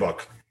your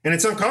playbook. And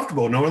it's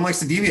uncomfortable. No one likes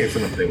to deviate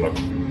from the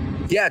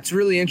playbook. Yeah, it's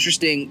really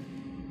interesting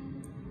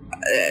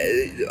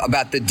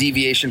about the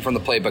deviation from the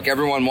playbook.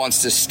 Everyone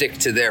wants to stick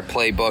to their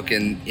playbook,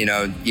 and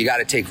you got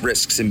to take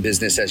risks in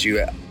business, as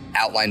you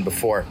outlined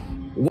before.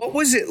 What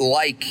was it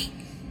like?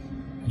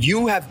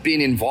 You have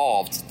been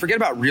involved, forget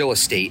about real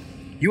estate,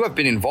 you have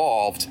been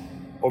involved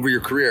over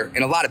your career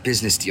in a lot of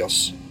business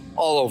deals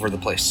all over the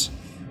place.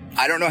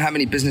 I don't know how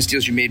many business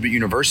deals you made with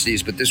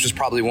universities, but this was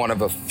probably one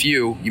of a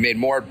few. You made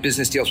more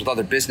business deals with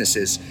other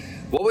businesses.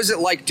 What was it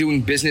like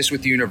doing business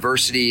with the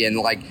university? And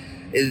like,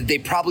 they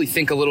probably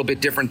think a little bit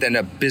different than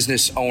a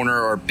business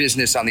owner or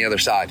business on the other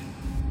side.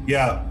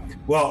 Yeah.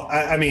 Well,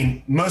 I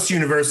mean, most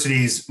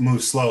universities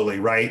move slowly,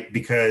 right?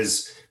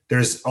 Because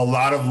there's a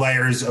lot of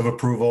layers of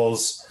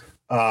approvals.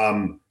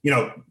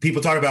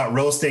 People talk about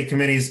real estate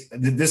committees.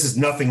 This is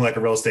nothing like a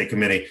real estate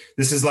committee.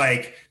 This is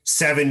like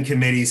 7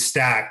 committees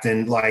stacked.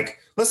 And like,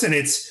 listen,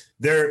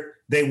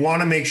 they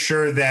want to make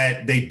sure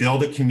that they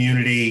build a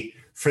community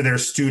for their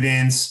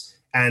students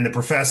and the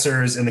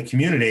professors and the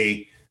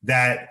community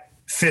that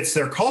fits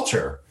their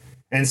culture.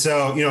 And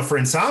so, for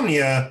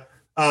Insomnia,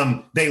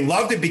 they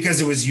loved it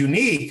because it was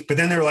unique, but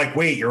then they were like,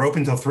 wait, you're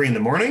open till 3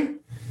 a.m?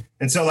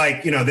 And so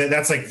like,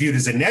 that's like viewed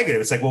as a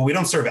negative. It's like, well, we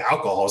don't serve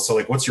alcohol. So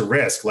like, what's your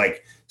risk?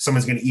 Like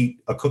someone's going to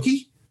eat a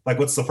cookie? Like,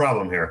 what's the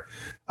problem here?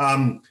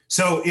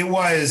 So it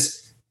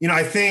was,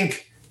 I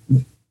think,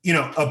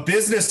 a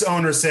business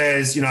owner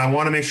says, I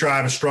want to make sure I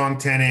have a strong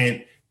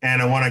tenant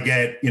and I want to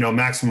get,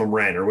 maximum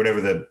rent or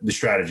whatever the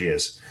strategy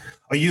is.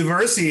 A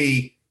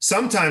university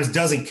sometimes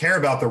doesn't care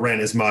about the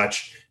rent as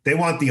much. They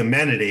want the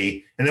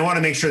amenity, and they want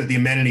to make sure that the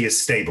amenity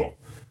is stable.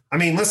 I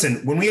mean,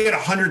 listen, when we had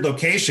 100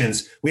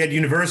 locations, we had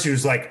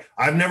universities like,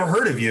 I've never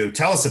heard of you.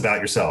 Tell us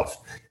about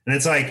yourself. And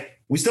it's like,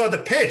 we still had the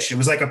pitch. It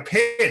was like a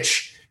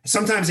pitch.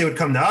 Sometimes they would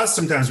come to us.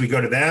 Sometimes we go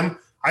to them.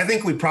 I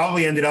think we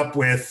probably ended up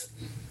with,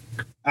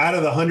 out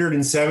of the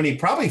 170,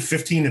 probably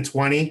 15 to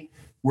 20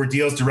 were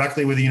deals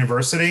directly with the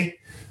university.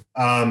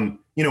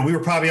 We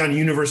were probably on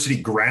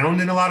university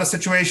ground in a lot of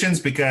situations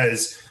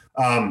because,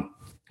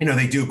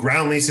 they do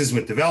ground leases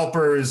with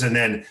developers and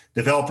then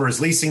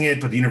developers leasing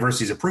it, but the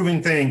university's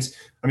approving things.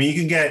 I mean, you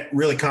can get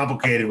really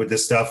complicated with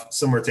this stuff,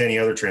 similar to any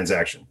other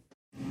transaction.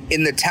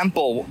 In the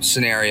Temple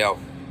scenario,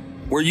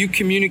 were you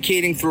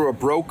communicating through a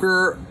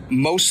broker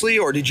mostly,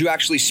 or did you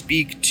actually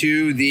speak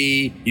to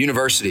the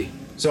university?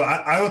 So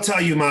I will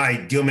tell you my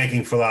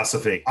deal-making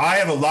philosophy. I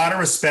have a lot of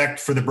respect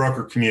for the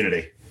broker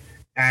community,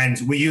 and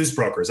we use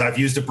brokers. I've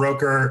used a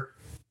broker.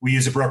 We've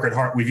used a broker at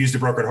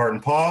Hart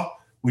and Paul.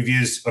 We've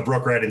used a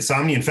broker at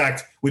Insomnia. In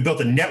fact, we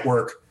built a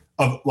network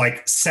of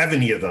like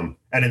 70 of them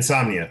at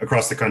Insomnia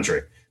across the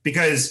country.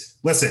 Because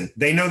listen,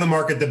 they know the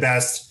market the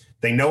best.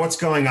 They know what's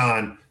going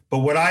on. But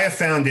what I have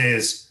found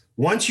is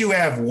once you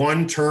have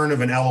one turn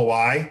of an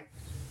LOI,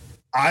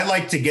 I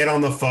like to get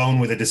on the phone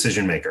with a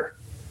decision maker.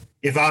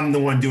 If I'm the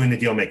one doing the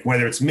deal making,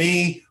 whether it's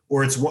me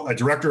or it's a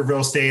director of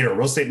real estate or a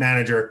real estate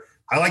manager,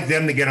 I like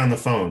them to get on the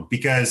phone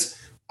because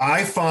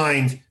I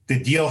find the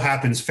deal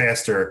happens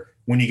faster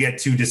when you get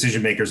 2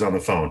 decision makers on the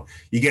phone.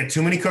 You get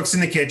too many cooks in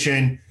the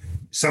kitchen.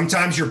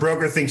 Sometimes your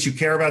broker thinks you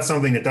care about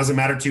something that doesn't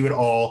matter to you at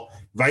all,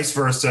 vice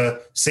versa.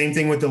 Same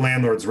thing with the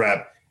landlord's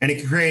rep. And it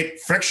can create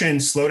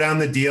friction, slow down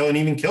the deal, and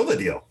even kill the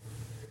deal.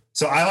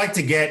 So I like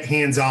to get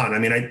hands-on. I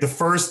mean, the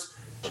first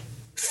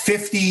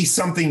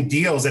 50-something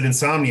deals at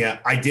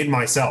Insomnia, I did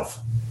myself,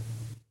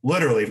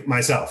 literally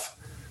myself.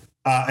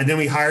 And then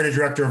we hired a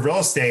director of real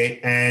estate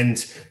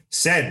and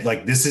said,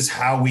 like, this is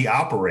how we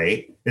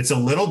operate. It's a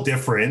little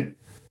different,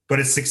 but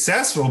it's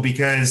successful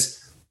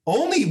because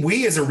only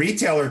we as a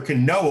retailer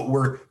can know what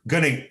we're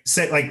going to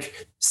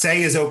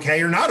say is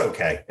okay or not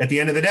okay at the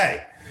end of the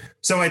day.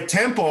 So at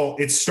Temple,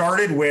 it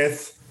started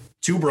with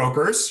two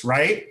brokers,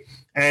 right?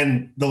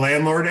 And the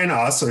landlord and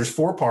us. So there's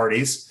four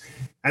parties.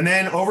 And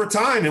then over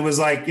time, it was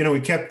like,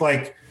 we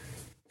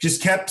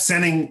kept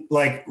sending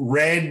like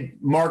red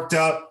marked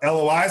up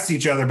LOIs to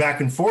each other back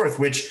and forth,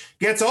 which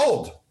gets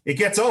old. It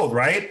gets old,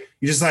 right?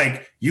 You just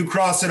like, you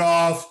cross it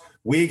off,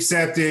 we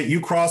accept it. You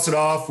cross it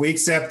off, we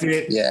accept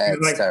it. Yeah,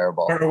 it's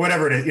terrible. Or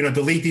whatever it is,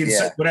 delete the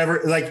insert,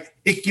 whatever. Like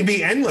it can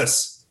be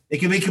endless. It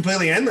can be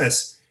completely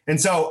endless. And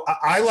so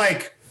I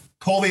like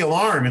pull the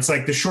alarm. It's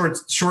like the short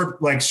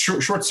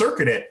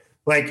circuit it.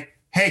 Like,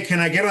 hey, can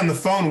I get on the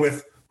phone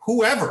with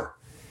whoever?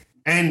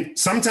 And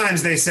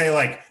sometimes they say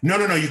like, no,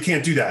 you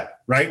can't do that.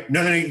 Right?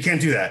 No, you can't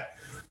do that.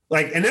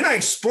 Like, and then I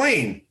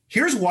explain,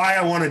 here's why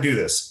I want to do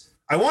this.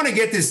 I want to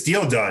get this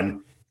deal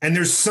done. And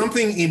there's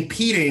something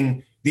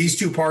impeding these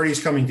two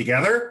parties coming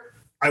together.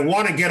 I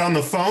want to get on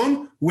the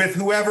phone with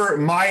whoever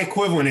my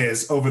equivalent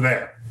is over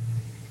there.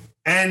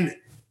 And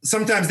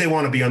sometimes they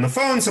want to be on the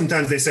phone.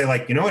 Sometimes they say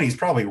like, you know what, he's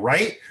probably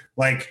right.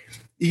 Like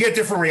you get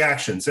different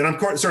reactions and I'm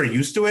sort of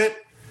used to it.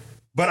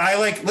 But I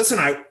like, listen,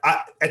 I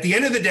at the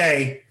end of the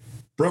day,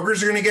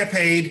 brokers are going to get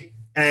paid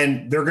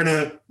and they're going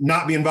to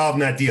not be involved in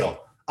that deal.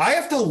 I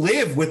have to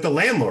live with the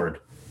landlord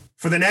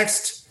for the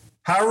next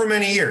however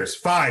many years,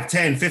 5,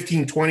 10,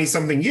 15, 20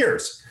 something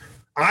years.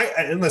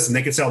 And listen,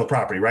 they could sell the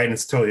property, right? And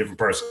it's a totally different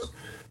person.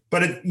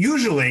 But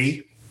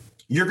usually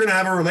you're going to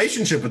have a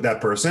relationship with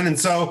that person. And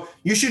so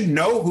you should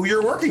know who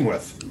you're working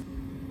with.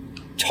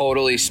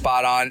 Totally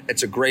spot on.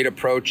 It's a great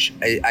approach.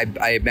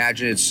 I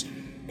imagine it's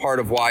part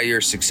of why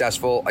you're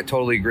successful. I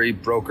totally agree.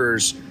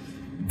 Brokers,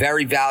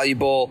 very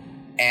valuable.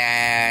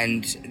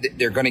 And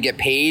they're going to get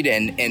paid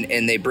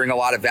and they bring a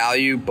lot of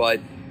value. But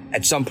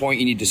at some point,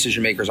 you need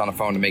decision makers on the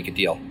phone to make a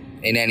deal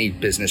in any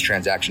business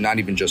transaction, not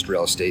even just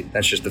real estate.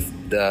 That's just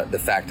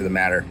the fact of the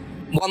matter.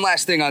 One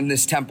last thing on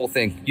this Temple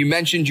thing. You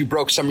mentioned you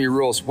broke some of your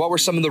rules. What were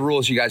some of the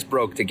rules you guys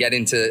broke to get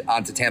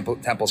onto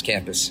Temple's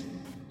campus?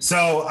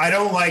 So I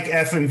don't like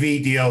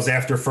FMV deals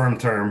after firm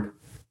term.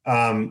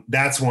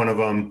 That's one of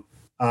them.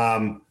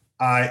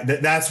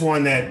 That's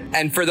one that...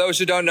 And for those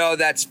who don't know,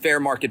 that's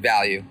fair market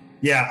value.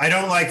 Yeah, I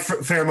don't like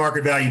fair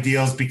market value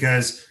deals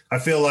because I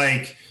feel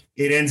like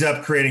it ends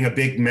up creating a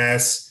big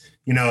mess.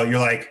 You're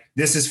like,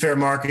 this is fair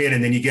market.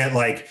 And then you get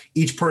like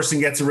each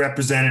person gets a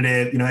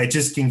representative. It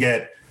just can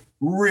get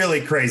really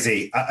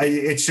crazy.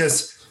 It's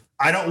just,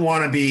 I don't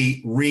want to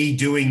be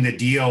redoing the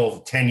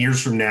deal 10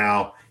 years from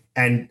now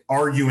and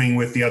arguing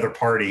with the other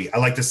party. I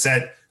like to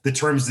set the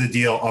terms of the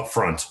deal up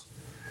front.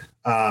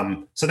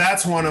 So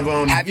that's one of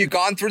them. Have you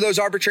gone through those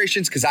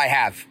arbitrations? Because I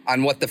have,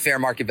 on what the fair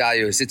market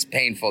value is. It's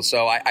painful.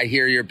 So I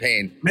hear your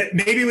pain.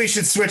 Maybe we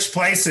should switch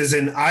places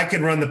and I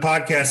could run the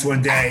podcast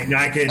one day and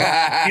I could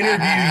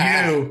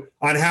interview you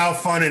on how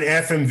fun an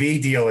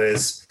FMV deal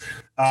is.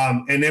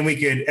 And then we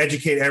could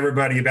educate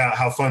everybody about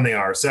how fun they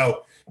are.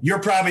 So you're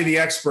probably the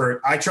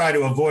expert. I try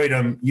to avoid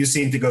them. You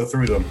seem to go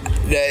through them.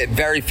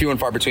 Very few and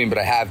far between, but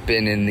I have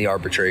been in the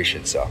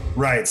arbitration. So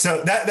right.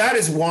 So that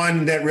is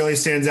one that really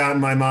stands out in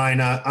my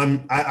mind.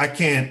 I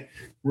can't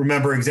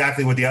remember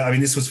exactly what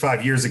this was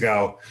 5 years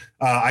ago.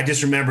 I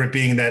just remember it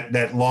being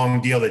that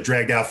long deal that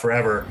dragged out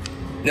forever.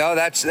 No,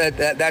 that's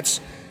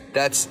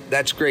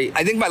great.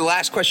 I think my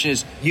last question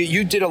is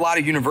you did a lot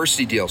of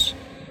university deals.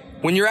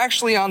 When you're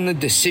actually on the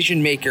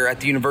decision maker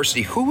at the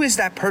university, who is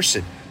that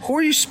person? Who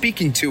are you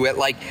speaking to at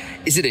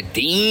is it a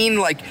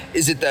dean?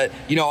 Is it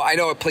I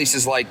know at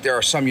places like there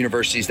are some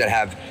universities that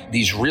have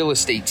these real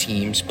estate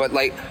teams, but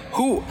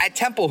who at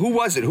Temple, who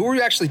was it? Who were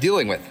you actually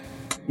dealing with?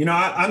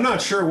 I'm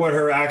not sure what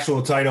her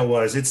actual title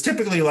was. It's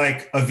typically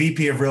like a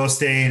VP of real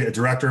estate, a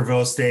director of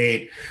real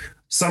estate.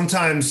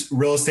 Sometimes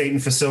real estate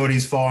and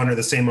facilities fall under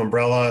the same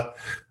umbrella.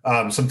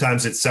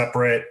 Sometimes it's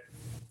separate,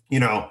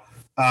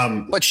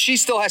 But she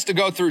still had to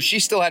go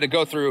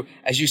through,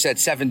 as you said,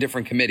 7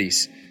 different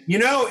committees.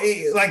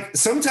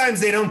 Sometimes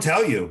they don't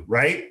tell you,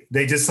 right?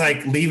 They just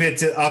leave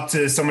it up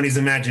to somebody's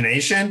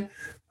imagination.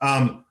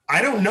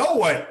 I don't know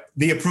what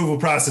the approval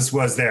process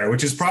was there,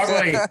 which is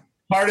probably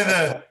part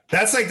of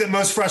that's the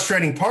most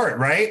frustrating part,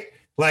 right?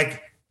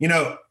 When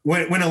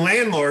a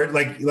landlord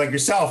like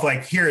yourself,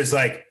 here is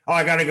oh,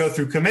 I got to go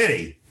through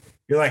committee.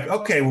 You're like,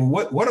 okay,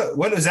 well,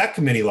 what is that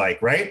committee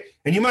like, right?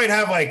 And you might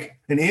have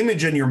an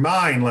image in your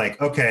mind,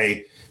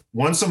 okay,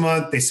 once a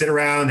month they sit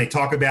around, they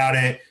talk about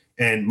it,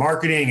 and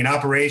marketing and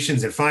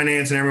operations and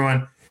finance and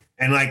everyone.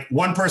 And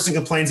one person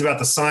complains about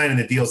the sign and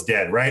the deal's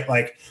dead, right?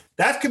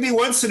 That could be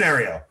one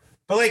scenario,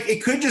 but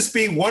it could just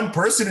be one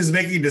person is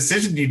making a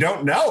decision you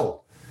don't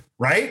know,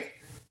 right?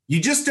 You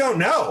just don't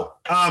know.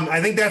 I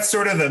think that's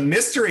sort of the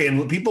mystery,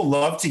 and people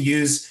love to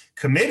use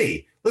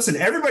committee. Listen,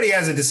 everybody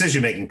has a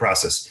decision-making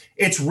process.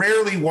 It's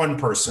rarely one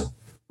person,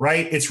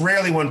 right? It's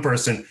rarely one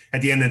person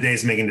at the end of the day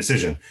is making a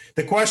decision.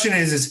 The question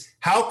is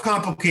how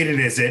complicated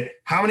is it?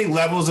 How many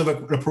levels of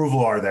approval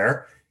are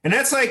there? And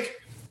that's I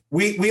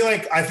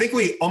think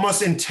we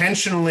almost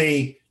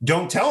intentionally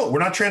don't tell it. We're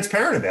not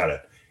transparent about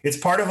it. It's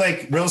part of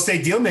like real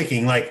estate deal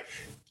making, like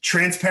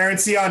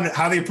transparency on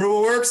how the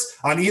approval works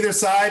on either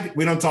side.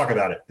 We don't talk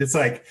about it. It's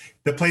like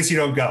the place you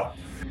don't go.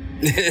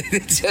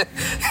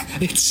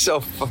 It's so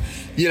fun.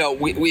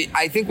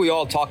 I think we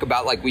all talk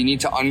about like we need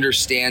to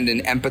understand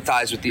and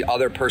empathize with the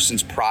other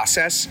person's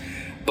process,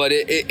 but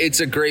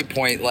it's a great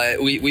point. Like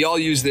we all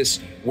use this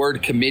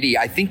word committee.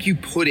 I think you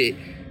put it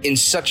in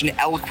such an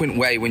eloquent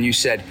way when you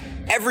said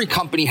every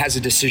company has a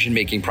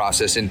decision-making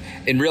process, and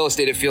in real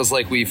estate it feels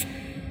like we've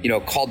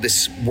called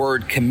this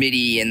word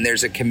committee, and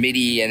there's a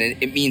committee and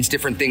it means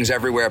different things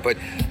everywhere. But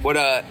what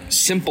a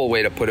simple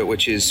way to put it,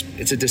 which is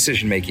it's a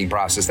decision-making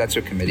process. That's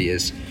what committee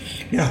is.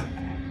 Yeah.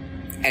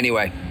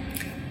 Anyway,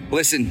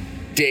 listen,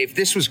 Dave,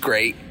 this was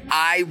great.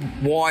 I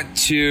want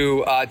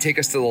to take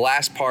us to the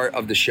last part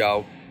of the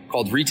show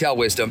called Retail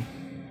Wisdom.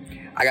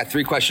 I got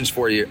 3 questions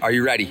for you. Are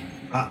you ready?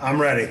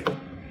 I'm ready.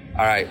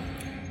 All right.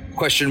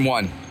 Question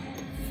 1.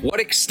 What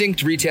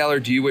extinct retailer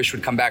do you wish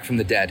would come back from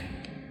the dead?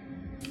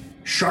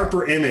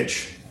 Sharper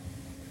Image.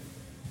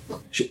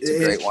 It's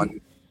a great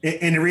one.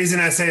 And the reason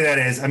I say that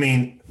is, I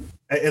mean,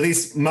 at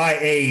least my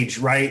age,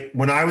 right?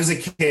 When I was a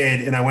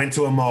kid and I went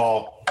to a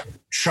mall,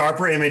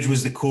 Sharper Image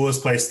was the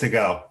coolest place to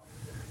go.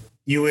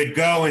 You would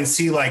go and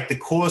see like the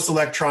coolest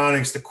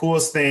electronics, the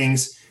coolest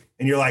things,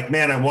 and you're like,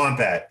 man, I want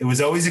that. It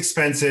was always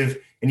expensive,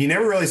 and you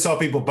never really saw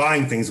people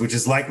buying things, which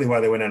is likely why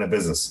they went out of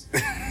business.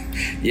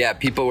 Yeah,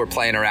 people were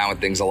playing around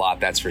with things a lot,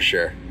 that's for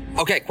sure.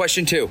 Okay,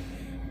 question 2.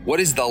 What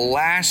is the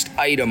last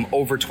item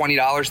over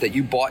 $20 that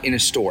you bought in a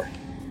store?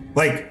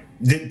 Like,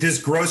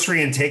 does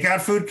grocery and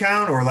takeout food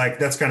count, or like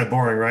that's kind of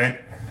boring, right?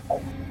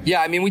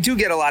 Yeah, I mean, we do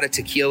get a lot of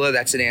tequila.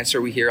 That's an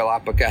answer we hear a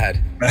lot, but go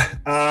ahead.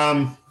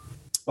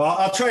 Well,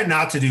 I'll try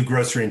not to do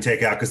grocery and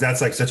takeout because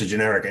that's like such a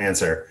generic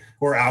answer.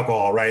 Or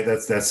alcohol, right?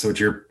 That's what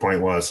your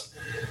point was.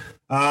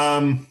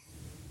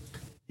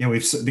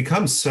 We've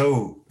become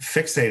so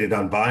fixated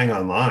on buying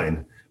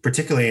online,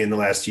 particularly in the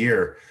last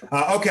year.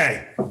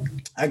 Okay,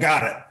 I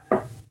got it.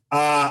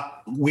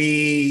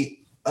 We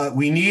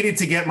needed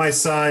to get my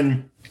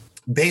son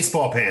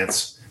baseball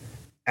pants,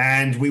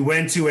 and we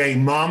went to a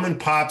mom and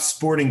pop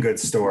sporting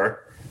goods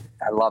store.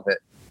 I love it.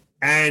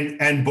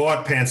 And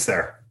bought pants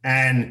there.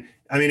 And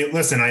I mean,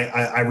 listen,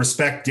 I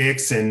respect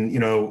Dick's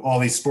and, all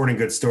these sporting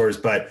goods stores,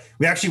 but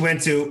we actually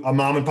went to a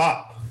mom and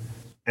pop.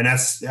 And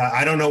that's,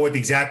 I don't know what the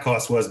exact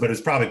cost was, but it's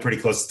probably pretty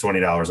close to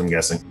 $20, I'm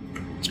guessing.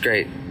 It's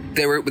great.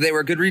 They were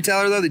a good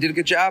retailer, though? They did a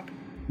good job?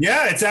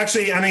 Yeah, it's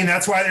actually, I mean,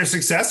 that's why they're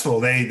successful.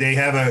 They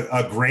have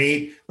a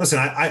great, listen,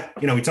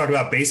 we talk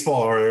about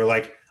baseball, or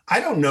like, I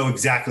don't know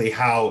exactly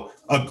how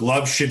a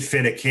glove should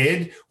fit a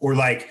kid, or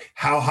like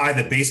how high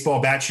the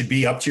baseball bat should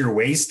be up to your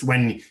waist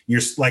when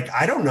you're like,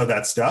 I don't know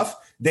that stuff.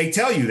 They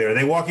tell you there,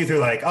 they walk you through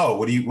like, oh,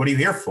 what are you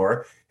here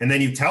for? And then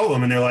you tell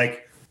them and they're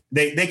like,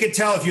 they could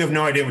tell if you have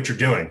no idea what you're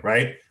doing,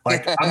 right?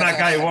 Like I'm that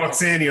guy who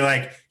walks in, you're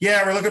like,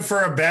 yeah, we're looking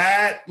for a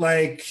bat.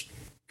 Like,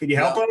 could you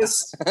help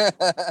us?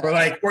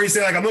 Or you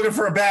say like, I'm looking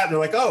for a bat. And they're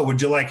like, oh,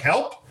 would you like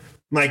help?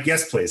 I'm like,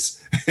 yes,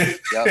 please.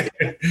 Yep.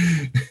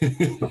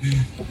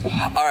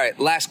 All right.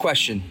 Last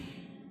question.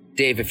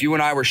 Dave, if you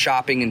and I were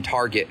shopping in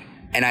Target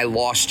and I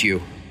lost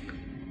you,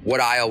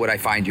 what aisle would I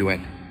find you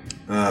in?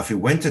 If we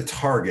went to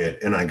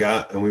Target and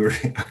we were,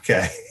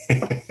 okay.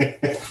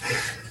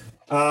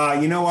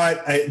 You know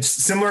what?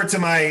 Similar to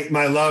my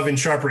love and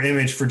Sharper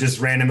Image for just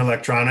random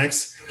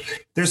electronics,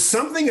 there's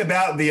something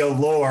about the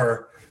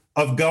allure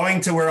of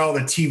going to where all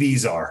the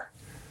TVs are,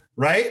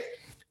 right?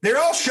 They're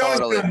all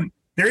showing them.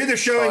 They're either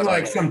showing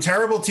like some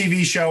terrible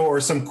TV show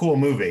or some cool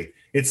movie.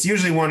 It's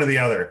usually one or the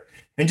other.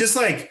 And just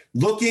like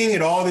looking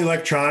at all the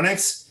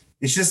electronics,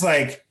 it's just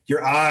like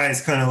your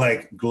eyes kind of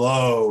like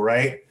glow,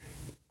 right?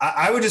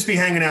 I would just be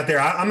hanging out there.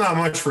 I'm not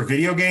much for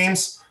video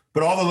games,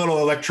 but all the little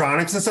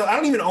electronics and stuff, I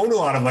don't even own a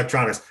lot of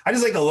electronics. I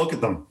just like to look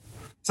at them.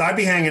 So I'd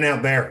be hanging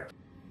out there.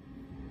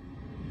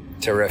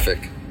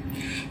 Terrific.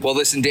 Well,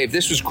 listen, Dave,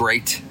 this was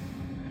great.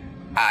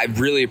 I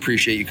really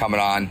appreciate you coming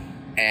on,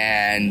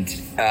 and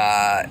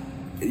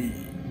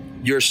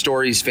your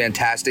story is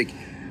fantastic.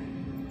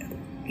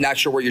 Not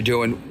sure what you're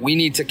doing. We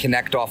need to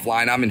connect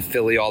offline. I'm in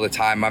Philly all the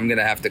time. I'm going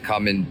to have to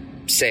come and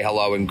say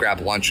hello and grab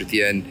lunch with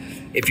you. And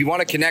if you want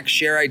to connect,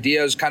 share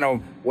ideas, kind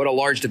of what a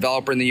large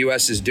developer in the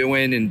U.S. is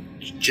doing, and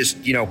just,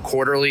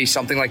 quarterly,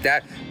 something like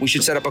that, we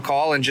should set up a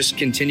call and just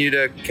continue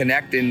to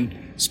connect and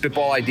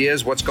spitball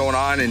ideas, what's going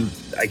on, and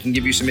I can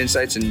give you some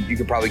insights, and you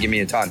could probably give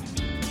me a ton.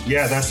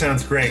 Yeah, that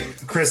sounds great.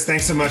 Chris,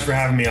 thanks so much for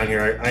having me on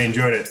here. I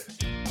enjoyed it.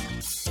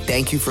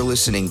 Thank you for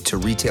listening to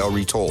Retail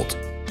Retold.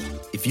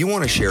 If you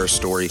want to share a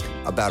story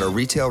about a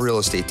retail real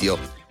estate deal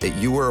that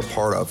you were a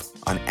part of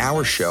on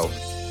our show,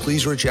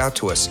 please reach out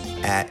to us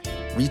at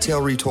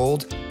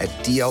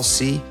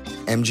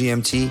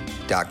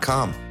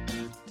retailretold@dlcmgmt.com.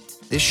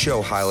 This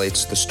show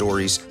highlights the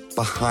stories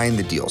behind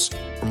the deals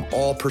from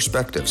all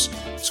perspectives,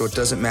 so it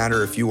doesn't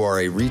matter if you are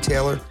a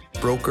retailer,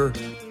 broker,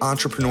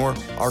 entrepreneur,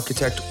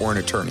 architect, or an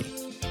attorney.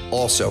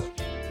 Also,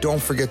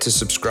 don't forget to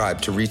subscribe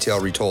to Retail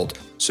Retold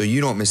so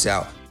you don't miss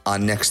out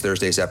on next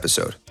Thursday's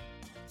episode.